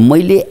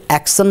 मैले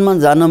एक्सनमा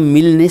जान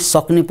मिल्ने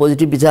सक्ने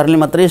पोजिटिभ विचारले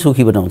मात्रै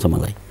सुखी बनाउँछ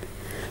मलाई।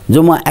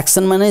 जो म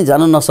एक्सनमा नै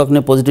जान नसक्ने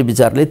पोजिटिभ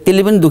विचारले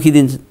त्यसले पनि दुःखी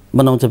दिन्छ,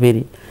 बनाउँछ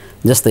फेरि।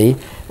 जस्तै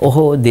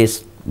ओहो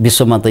देश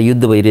विश्वमा त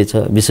युद्ध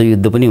भइरहेछ,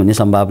 विश्वयुद्ध पनि हुने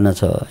सम्भावना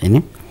छ,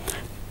 हैन,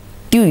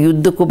 त्यो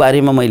युद्धको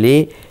बारेमा मैले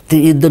त्यो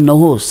युद्ध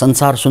नहोस्,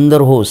 संसार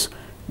सुन्दर होस्,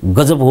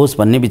 गजब होस्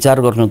भन्ने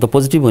विचार गर्नु त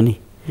पोजिटिभ हो नि।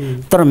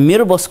 तर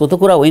मेरो बसको त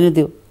कुरा होइन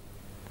त्यो,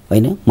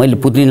 हैन। मैले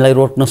पुतिनलाई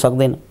रोक्न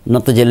सक्दैन, न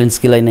त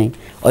जेलेन्स्कीलाई नै।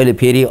 अहिले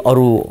फेरि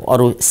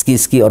अरू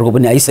स्कीहरूको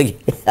पनि आइसके,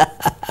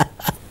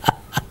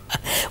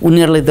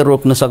 उनीहरूलाई त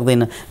रोक्न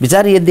सक्दैन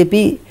विचार।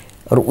 यद्यपि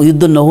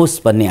युद्ध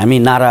नहोस् भन्ने हामी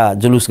नारा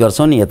जुलुस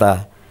गर्छौँ नि यता,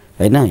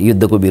 हैन,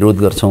 युद्धको विरोध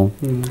गर्छौँ।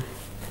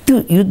 त्यो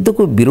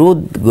युद्धको विरोध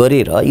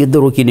गरेर युद्ध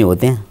रोकिने हो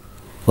त्यहाँ,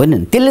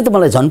 होइन? त्यसले त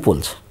मलाई झन्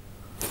पोल्छ।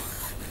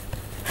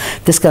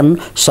 त्यसकारण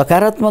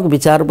सकारात्मक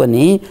विचार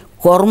पनि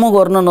कर्म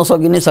गर्न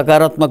नसकिने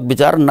सकारात्मक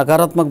विचार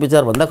नकारात्मक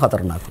विचारभन्दा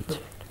खतरनाक हुन्छ।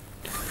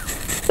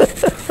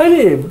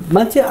 अहिले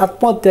मान्छे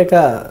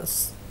आत्महत्याका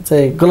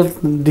चाहिँ गलत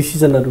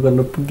डिसिजनहरू गर्न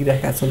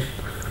पुगिरहेका छन्।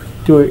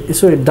 त्यो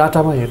यसो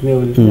डाटामा हेर्ने हो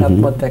भने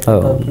आत्महत्याका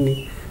दर पनि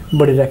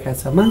बढिरहेका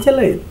छ।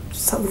 मान्छेलाई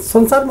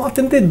संसारमा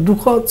अत्यन्तै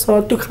दुःख छ,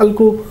 त्यो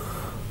खालको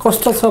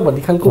कष्ट छ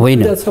भन्ने खालको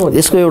होइन।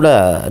 यसको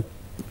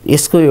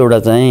एउटा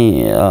चाहिँ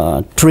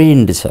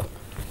ट्रेन्ड छ,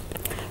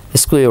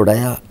 यसको एउटा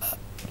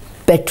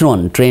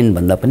प्याट्रन, ट्रेन्ड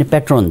भन्दा पनि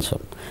प्याट्रन छ,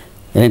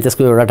 होइन?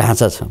 त्यसको एउटा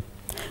ढाँचा छ।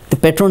 त्यो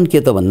प्याट्रन के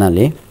त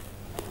भन्नाले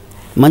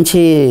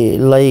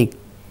मान्छेलाई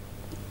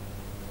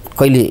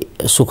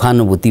कहिले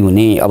सुखानुभूति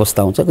हुने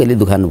अवस्था आउँछ, कहिले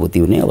दुखानुभूति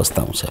हुने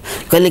अवस्था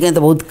आउँछ, कहिलेकाहीँ त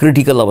बहुत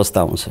क्रिटिकल अवस्था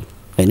आउँछ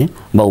होइन,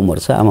 बाउ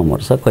मर्छ, आमा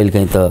मर्छ,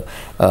 कहिलेकाहीँ त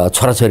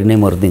छोराछोरी नै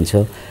मरिदिन्छ।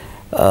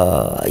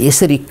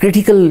 यसरी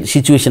क्रिटिकल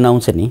सिचुएसन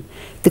आउँछ नि,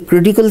 त्यो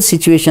क्रिटिकल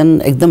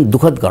सिचुएसन एकदम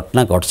दुःखद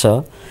घटना घट्छ।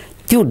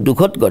 त्यो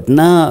दुःखद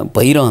घटना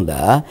भइरहँदा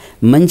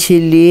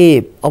मान्छेले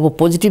अब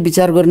पोजिटिभ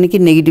विचार गर्ने कि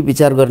नेगेटिभ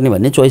विचार गर्ने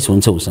भन्ने चोइस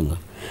हुन्छ उसँग,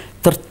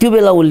 तर त्यो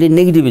बेला उसले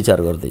नेगेटिभ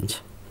विचार गरिदिन्छ,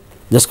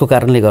 जसको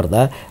कारणले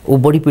गर्दा ऊ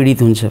बढी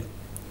पीडित हुन्छ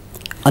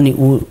अनि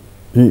ऊ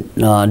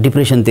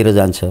डिप्रेसनतिर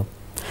जान्छ।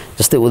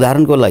 जस्तै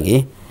उदाहरणको लागि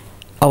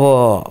अब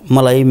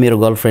मलाई मेरो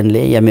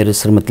गर्लफ्रेन्डले या मेरो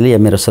श्रीमतीले या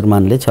मेरो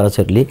श्रीमानले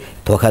छोराछोरीले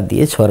धोका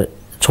दिए,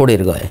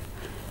 छोडेर गए,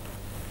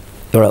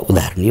 एउटा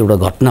उदाहरण, एउटा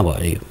घटना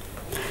भयो।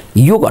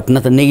 यो घटना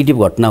त नेगेटिभ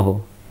घटना हो,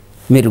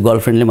 मेरो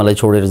गर्लफ्रेन्डले मलाई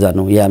छोडेर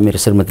जानु या मेरो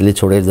श्रीमतीले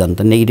छोडेर जानु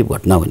त नेगेटिभ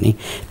घटना हो नि।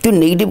 त्यो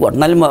नेगेटिभ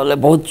घटनाले मलाई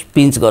बहुत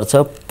पिन्च गर्छ,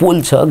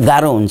 पोल्छ,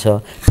 गाह्रो हुन्छ।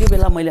 त्यो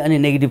बेला मैले अनि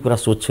नेगेटिभ कुरा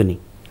सोध्छु नि,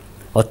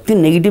 त्यो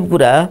नेगेटिभ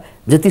कुरा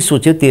जति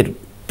सोच्यो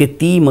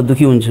त्यति म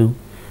दुःखी हुन्छु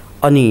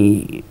अनि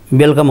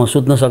बेलुका म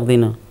सुत्न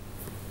सक्दिनँ।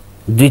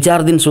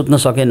 2-4 दिन सुत्न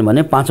सकेन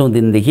भने 5औँ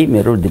दिनदेखि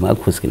मेरो दिमाग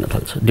खुस्किन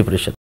थाल्छ,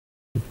 डिप्रेसन।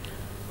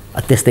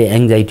 त्यस्तै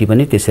एङ्जाइटी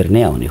पनि त्यसरी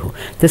नै आउने हो।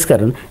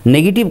 त्यसकारण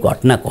नेगेटिभ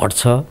घटना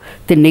घट्छ,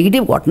 त्यो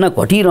नेगेटिभ घटना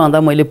घटिरहँदा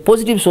मैले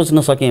पोजिटिभ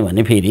सोच्न सकेँ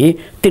भने फेरि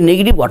त्यो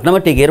नेगेटिभ घटनामा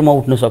टेकेर म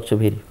उठ्न सक्छु,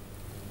 फेरि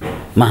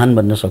महान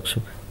बन्न सक्छु।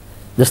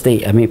 जस्तै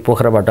हामी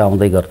पोखराबाट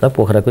आउँदै गर्दा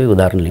पोखराकै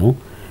उदाहरण लिउँ,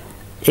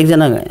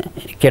 एकजना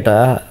केटा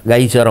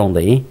गाई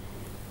चराउँदै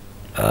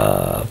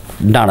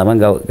डाँडामा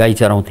गाई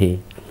चराउँथे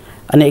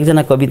अनि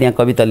एकजना कवि त्यहाँ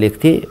कविता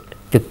लेख्थे।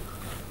 त्यो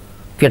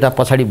केटा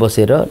पछाडि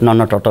बसेर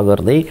ननटट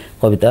गर्दै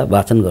कविता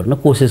वाचन गर्न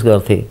कोसिस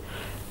गर्थे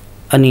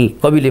अनि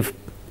कविले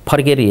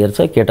फर्केर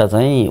हेर्छ, केटा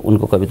चाहिँ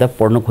उनको कविता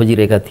पढ्न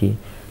खोजिरहेका थिए।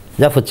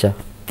 जा फुच्चा,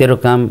 तेरो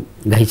काम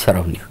गाई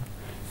चराउने हो,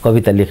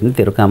 कविता लेख्ने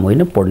तेरो काम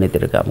होइन, पढ्ने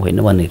तेरो काम होइन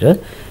भनेर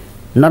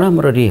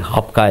नराम्ररी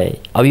हप्काए।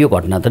 अब यो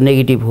घटना त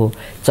नेगेटिभ हो,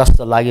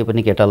 चस्च लाग्यो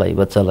पनि केटालाई,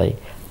 बच्चालाई।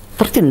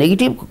 तर त्यो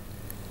नेगेटिभ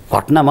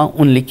घटनामा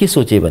उनले के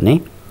सोचे भने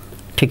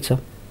ठिक छ,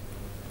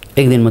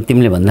 एक दिन म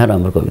तिमीले भन्दा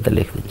राम्रो कविता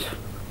लेखिदिन्छु,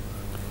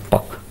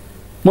 पक्क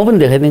म पनि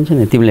देखाइदिन्छु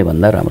नि तिमीले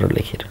भन्दा राम्रो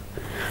लेखेर।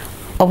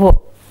 अब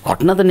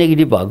घटना त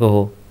नेगेटिभ भएको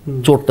हो,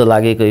 चोट त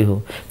लागेकै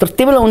हो, तर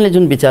त्यो बेला उनले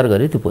जुन विचार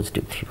गरे त्यो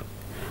पोजिटिभ थियो,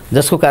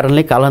 जसको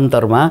कारणले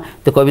कालान्तरमा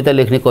त्यो कविता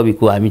लेख्ने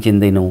कविको हामी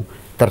चिन्दैनौँ,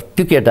 तर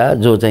त्यो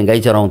केटा जो चाहिँ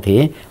गाई चराउँथे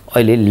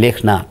अहिले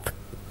लेखनाथ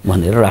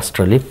भनेर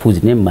राष्ट्रले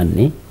पुज्ने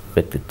मान्ने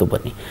व्यक्तित्व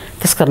बने।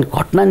 त्यसकारण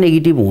घटना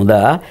नेगेटिभ हुँदा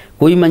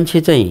कोही मान्छे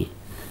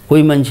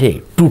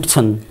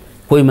टुट्छन्,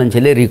 कोही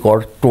मान्छेले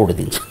रेकर्ड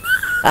तोडिदिन्छन्।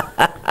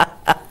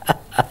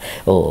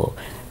 हो,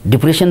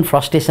 डिप्रेसन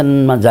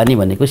फ्रस्ट्रेसनमा जाने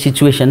भनेको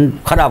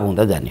सिचुएसन खराब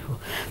हुँदा जाने हो,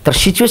 तर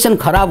सिचुएसन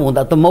खराब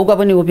हुँदा त मौका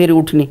पनि हो फेरि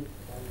उठ्ने।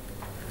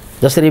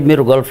 जसरी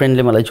मेरो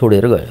गर्लफ्रेन्डले मलाई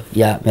छोडेर गयो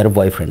या मेरो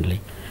बोयफ्रेन्डले,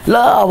 ल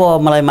अब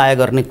मलाई माया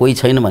गर्ने कोही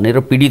छैन भनेर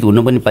पीडित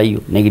हुनु पनि पाइयो,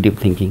 नेगेटिभ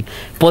थिङ्किङ।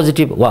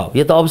 पोजिटिभ, वाह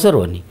यो त अवसर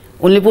हो नि,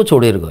 उनले पो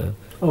छोडेर गयो,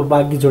 अब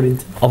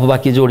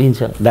बाँकी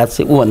जोडिन्छ,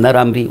 द्याट्स ऊभन्दा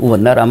राम्री,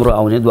 ऊभन्दा राम्रो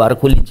आउने द्वार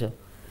खोलिन्छ,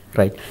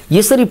 राइट।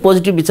 यसरी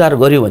पोजिटिभ विचार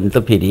गऱ्यो भने त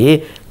फेरि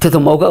त्यो त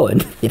मौका हो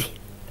नि। फेरि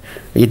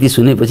यति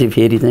सुनेपछि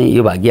फेरि चाहिँ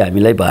यो भाग्य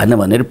हामीलाई भएन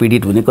भनेर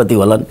पीडित हुने कति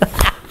होलान्।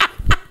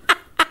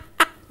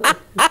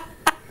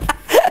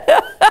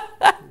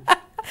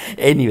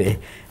 एनिवे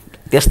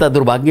त्यस्ता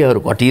दुर्भाग्यहरू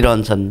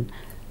घटिरहन्छन्।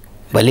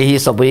 भले यी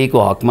सबैको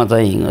हकमा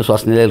चाहिँ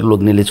स्वास्नीले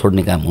लोग्नेले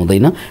छोड्ने काम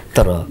हुँदैन,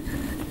 तर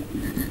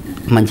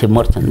मान्छे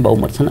मर्छन्, बाउ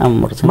मर्छन्, आमा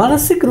मर्छन्।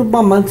 मानसिक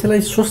रूपमा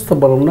मान्छेलाई स्वस्थ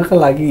बनाउनका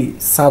लागि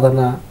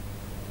साधना,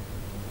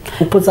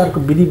 उपचारको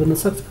विधि बन्न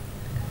सक्छ?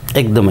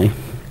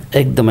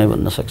 एकदमै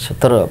बन्न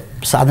सक्छ, तर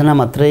साधना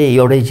मात्रै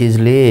एउटै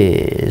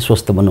चिजले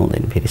स्वस्थ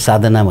बनाउँदैन। फेरि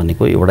साधना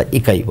भनेको एउटा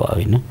इकाइ भयो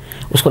होइन,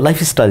 उसको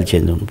लाइफस्टाइल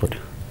चेन्ज हुनु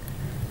पऱ्यो,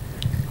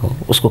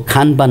 उसको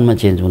खानपानमा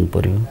चेन्ज हुनु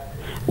पऱ्यो,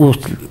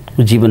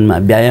 उसको जीवनमा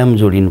व्यायाम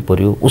जोडिनु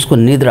पऱ्यो, उसको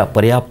निद्रा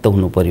पर्याप्त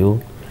हुनु पऱ्यो,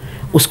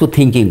 उसको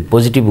थिङ्किङ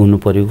पोजिटिभ हुनु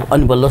पऱ्यो,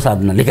 अनि बल्ल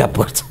साधनाले काम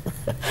गर्छ।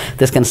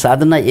 त्यसकारण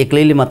साधना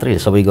एक्लैले मात्रै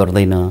सबै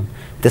गर्दैन,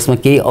 त्यसमा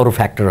केही अरू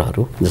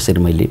फ्याक्टरहरू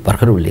जसरी मैले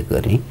भर्खर उल्लेख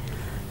गरेँ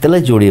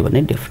त्यसलाई जोडियो भने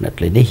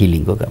डेफिनेटली नै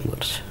हिलिङको काम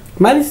गर्छ।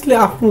 मानिसले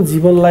आफ्नो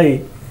जीवनलाई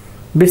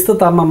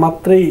व्यस्ततामा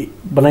मात्रै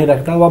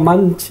बनाइराख्दा वा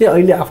मान्छे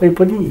अहिले आफै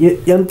पनि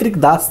यान्त्रिक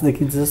दास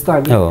देखिन्छ। जस्तो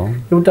हामी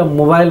एउटा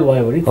मोबाइल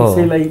भयो भने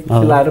त्यसैलाई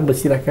खेलाएर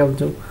बसिराखेका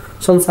हुन्छौँ,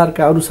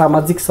 संसारका अरू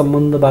सामाजिक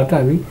सम्बन्धबाट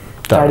हामी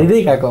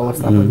टाढिँदै गएको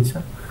अवस्था पनि छ।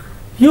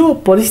 यो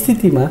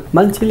परिस्थितिमा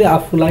मान्छेले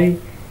आफूलाई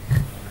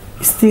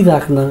स्थिर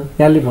राख्न,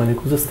 यहाँले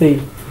भनेको जस्तै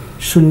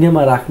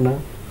शून्यमा राख्न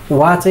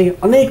वा चाहिँ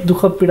अनेक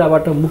दुःख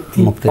पीडाबाट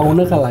मुक्ति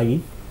पाउनका लागि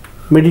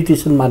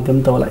मेडिटेसन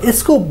माध्यम त होला,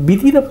 यसको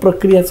विधि र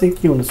प्रक्रिया चाहिँ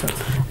के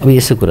हुनसक्छ? अब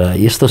यसो कुरा,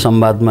 यस्तो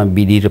संवादमा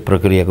विधि र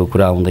प्रक्रियाको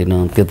कुरा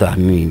आउँदैन, त्यो त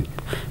हामी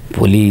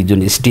भोलि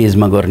जुन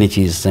स्टेजमा गर्ने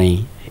चिज चाहिँ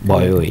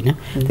भयो होइन,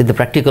 त्यो त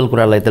प्र्याक्टिकल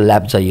कुरालाई त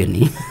ल्याब चाहियो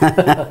नि।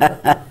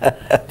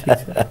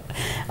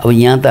 अब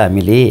यहाँ त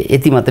हामीले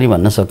यति मात्रै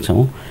भन्न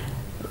सक्छौँ,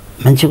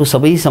 मान्छेको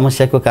सबै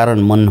समस्याको कारण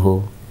मन हो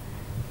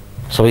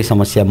सबै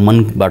समस्या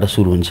मनबाट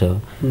सुरु हुन्छ।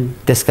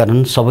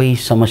 त्यसकारण सबै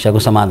समस्याको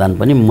समाधान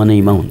पनि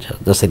मनैमा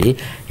हुन्छ। जसरी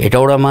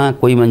हेटौडामा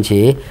कोही मान्छे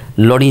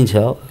लडिन्छ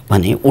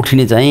भने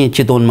उठ्ने चाहिँ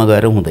चितवनमा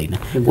गएर हुँदैन,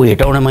 ऊ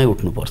हेटौडामै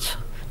उठ्नुपर्छ।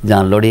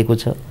 जहाँ लडिएको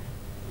छ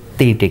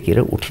त्यही टेकेर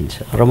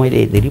उठिन्छ। र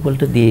मैले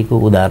धेरैपल्ट दिएको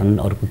उदाहरण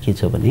अर्को के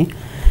छ भने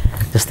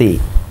जस्तै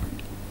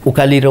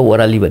उकाली र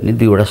ओह्राली भन्ने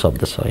दुईवटा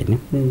शब्द छ होइन।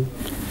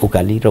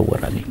 उकाली र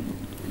ओह्राली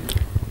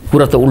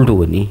कुरा त उल्टो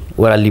हो नि।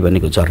 ओह्राली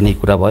भनेको झर्ने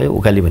कुरा भयो,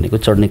 उकाली भनेको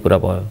चढ्ने कुरा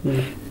भयो।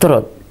 तर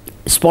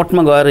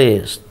स्पटमा गएर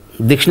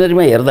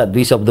डिक्सनरीमा हेर्दा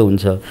दुई शब्द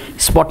हुन्छ।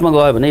 स्पटमा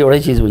गयो भने एउटै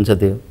चिज हुन्छ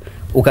त्यो।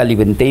 उकाली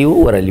पनि त्यही हो,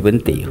 ओह्राली पनि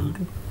त्यही हो।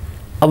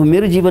 अब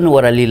मेरो जीवन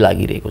ओह्राली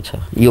लागिरहेको छ,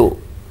 यो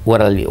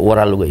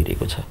ओह्रालो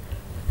गइरहेको छ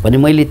भने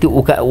मैले त्यो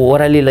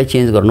ओह्रालीलाई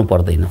चेन्ज गर्नु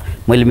पर्दैन।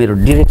 मैले मेरो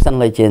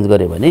डिरेक्सनलाई चेन्ज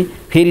गरेँ भने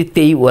फेरि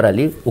त्यही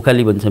ओह्राली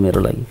उकाली बन्छ मेरो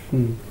लागि,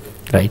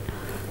 राइट।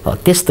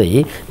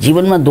 त्यस्तै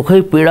जीवनमा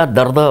दुःखै पीडा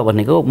दर्द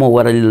भनेको म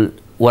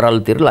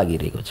ओह्रालोतिर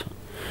लागिरहेको छु।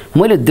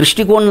 मैले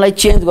दृष्टिकोणलाई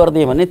चेन्ज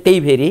गरिदिएँ भने त्यही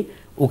फेरि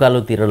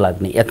उकालोतिर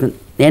लाग्ने।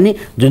 यानि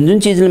जुन जुन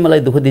चिजले मलाई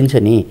दुःख दिन्छ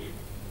नि,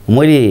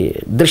 मैले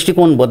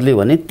दृष्टिकोण बदल्यो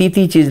भने ती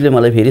चिजले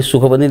मलाई फेरि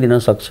सुख पनि दिन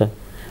सक्छ।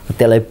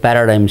 त्यसलाई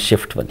प्याराडाइम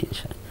सिफ्ट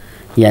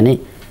भनिन्छ। यानि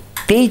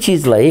त्यही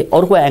चिजलाई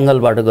अर्को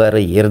एङ्गलबाट गएर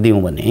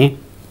हेरिदिउँ भने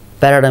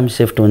प्याराडाइम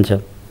सिफ्ट हुन्छ।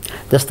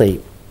 जस्तै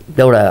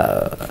एउटा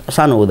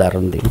सानो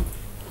उदाहरण दिउँ।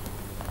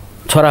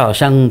 छोरा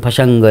हस्याङ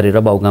फस्याङ गरेर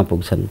बाउ कहाँ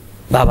पुग्छन्,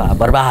 बाबा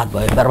बर्बाद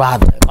भयो,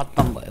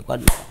 खत्तम भयो।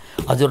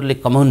 हजुरले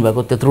कमाउनु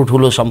भएको त्यत्रो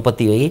ठुलो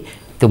सम्पत्ति है,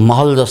 त्यो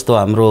महल जस्तो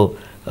हाम्रो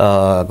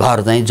घर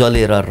चाहिँ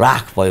जलेर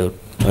राख भयो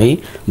है,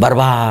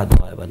 बर्बाद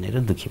भयो भनेर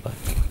दुःखी भयो।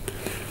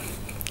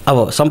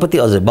 अब सम्पत्ति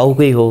अझ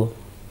बाउकै हो,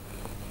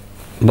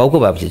 बाउको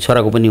भएपछि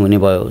छोराको पनि हुने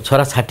भयो।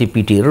 छोरा छाती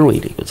पिटिएर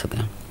रोइरहेको छ,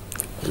 त्यहाँ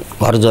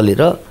घर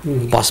जलेर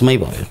भस्मै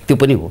भयो। त्यो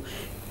पनि हो,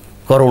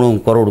 करोडौँ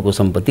करोडको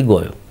सम्पत्ति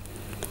गयो,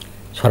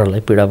 छोरालाई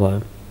पीडा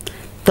भयो।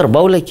 तर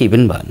बाउलाई केही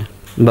पनि भएन।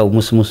 बाउ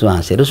मुसुमुसु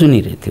हाँसेर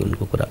सुनिरहेको थियो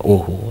उनको कुरा।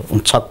 ओहो,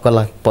 छक्क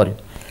लाग पर्यो।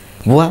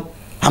 बुवा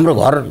हाम्रो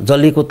घर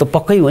जलेको त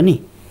पक्कै हो नि।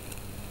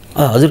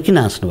 हजुर किन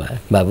हाँस्नु भयो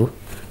बाबु?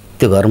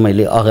 त्यो घर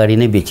मैले अगाडि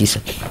नै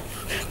बेचिसकेँ,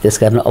 त्यस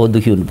कारण अब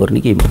दुःखी हुनुपर्ने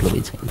केही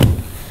मतलबै छैन।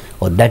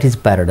 हो, द्याट इज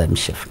प्याराडाइम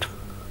सिफ्ट।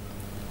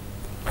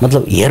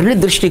 मतलब हेर्ने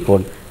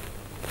दृष्टिकोण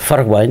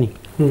फरक भयो नि।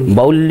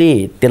 बाउले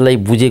त्यसलाई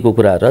बुझेको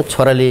कुरा र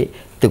छोराले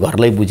त्यो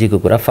घरलाई बुझेको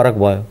कुरा फरक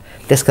भयो।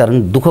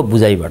 त्यसकारण दुःख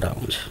बुझाइबाट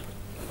आउँछ,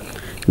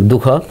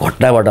 दुःख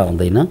घटनाबाट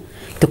आउँदैन।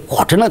 त्यो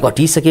घटना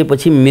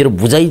घटिसकेपछि मेरो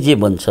बुझाइ जे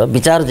बन्छ,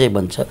 विचार जे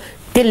बन्छ,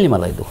 त्यसले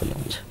मलाई दुःख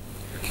ल्याउँछ।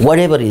 वाट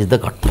एभर इज द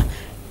घटना।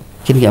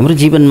 किनकि हाम्रो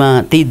जीवनमा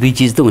त्यही दुई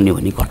चिज त हुने हो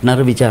नि, घटना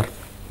र विचार।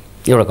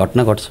 एउटा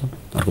घटना घट्छ,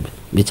 अर्को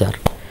विचार।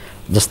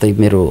 जस्तै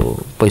मेरो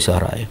पैसा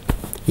हरायो,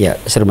 या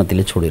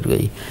श्रीमतीले छोडेर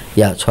गई,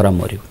 या छोरा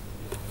मऱ्यो,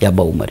 या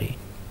बाउ मरे,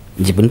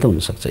 जे पनि त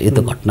हुनसक्छ। यो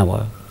त घटना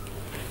भयो।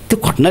 त्यो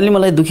घटनाले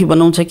मलाई दुःखी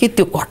बनाउँछ कि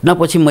त्यो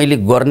घटनापछि मैले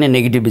गर्ने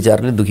नेगेटिभ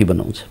विचारले दुःखी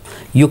बनाउँछ,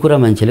 यो कुरा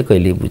मान्छेले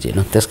कहिल्यै बुझेन।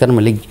 त्यसकारण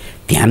मैले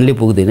ध्यानले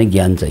पुग्दैन,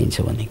 ज्ञान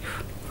चाहिन्छ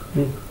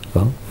भनेको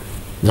हो।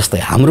 जस्तै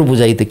हाम्रो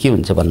बुझाइ त के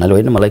हुन्छ भन्नाले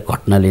होइन, मलाई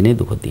घटनाले नै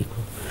दुःख दिएको।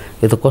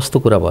 यो त कस्तो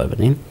कुरा भयो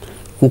भने,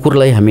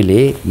 कुकुरलाई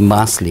हामीले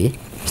बाँसले,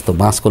 यस्तो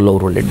बाँसको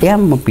लौरोले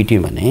ड्याममा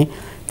पिट्यौँ भने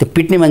त्यो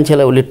पिट्ने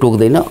मान्छेलाई उसले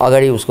टोक्दैन,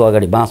 अगाडि उसको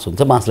अगाडि बाँस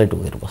हुन्छ, बाँसलाई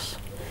टोकेर बस्छ।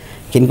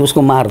 किनकि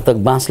उसको मार त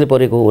बाँसले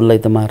परेको हो, उसलाई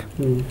त मार।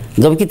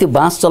 जबकि त्यो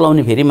बाँस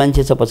चलाउने फेरि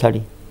मान्छे छ पछाडि।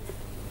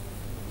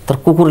 तर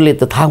कुकुरले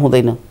त थाहा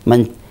हुँदैन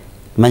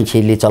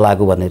मान्छेले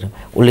चलाएको भनेर,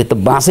 उसले त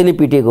बाँसैले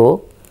पिटेको हो,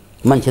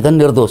 मान्छे त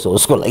निर्दोष हो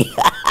उसको लागि।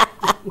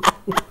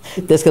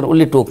 त्यस कारण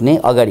उसले टोक्ने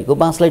अगाडिको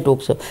बाँसलाई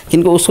टोक्छ,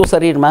 किनकि उसको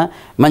शरीरमा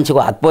मान्छेको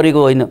हात परेको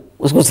होइन,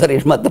 उसको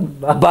शरीरमा त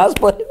बाँस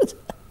परेको छ।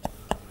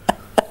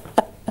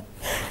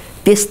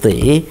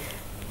 त्यस्तै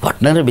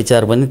घटना र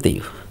विचार पनि त्यही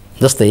हो।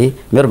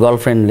 जस्तै मेरो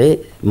गर्लफ्रेन्डले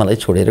मलाई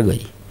छोडेर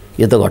गई,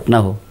 यो त घटना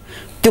हो।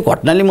 त्यो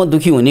घटनाले म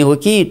दुःखी हुने हो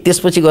कि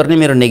त्यसपछि गर्ने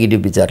मेरो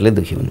नेगेटिभ विचारले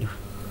दुःखी हुने हो?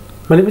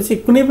 भनेपछि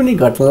कुनै पनि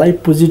घटनालाई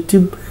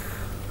पोजिटिभ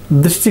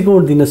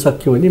दृष्टिकोण दिन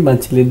सक्यो भने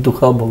मान्छेले दुःख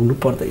भोग्नु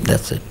पर्दैन।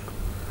 That's it.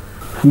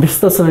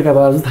 व्यस्त समयका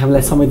बावजुद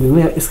हामीलाई समय दिनु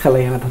यसका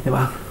लागि यहाँलाई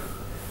धन्यवाद।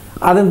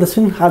 आदरणीय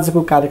दर्शक,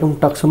 आजको कार्यक्रम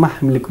टकसोमा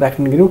हामीले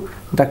कुराकानी गऱ्यौँ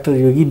डाक्टर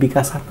योगी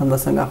विकास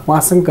आनन्दसँग।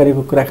 उहाँसँग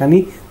गरेको कुराकानी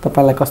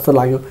तपाईँलाई कस्तो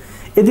लाग्यो?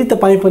 यदि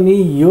तपाईँ पनि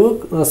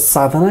योग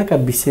साधनाका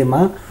विषयमा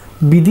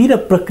विधि र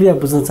प्रक्रिया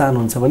बुझ्न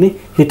चाहनुहुन्छ भने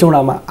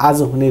हेटौडामा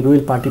आज हुने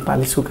रोयल पार्टी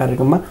पालिसको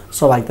कार्यक्रममा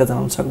सहभागिता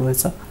जनाउन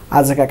सक्नुहुनेछ।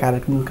 आजका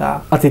कार्यक्रमका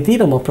अतिथि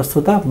र म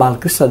प्रस्तुता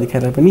बालकृष्ण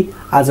अधिकारीलाई पनि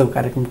आजको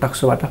कार्यक्रम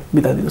टकसोबाट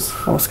बिदा दिनुहोस्।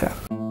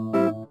 नमस्कार।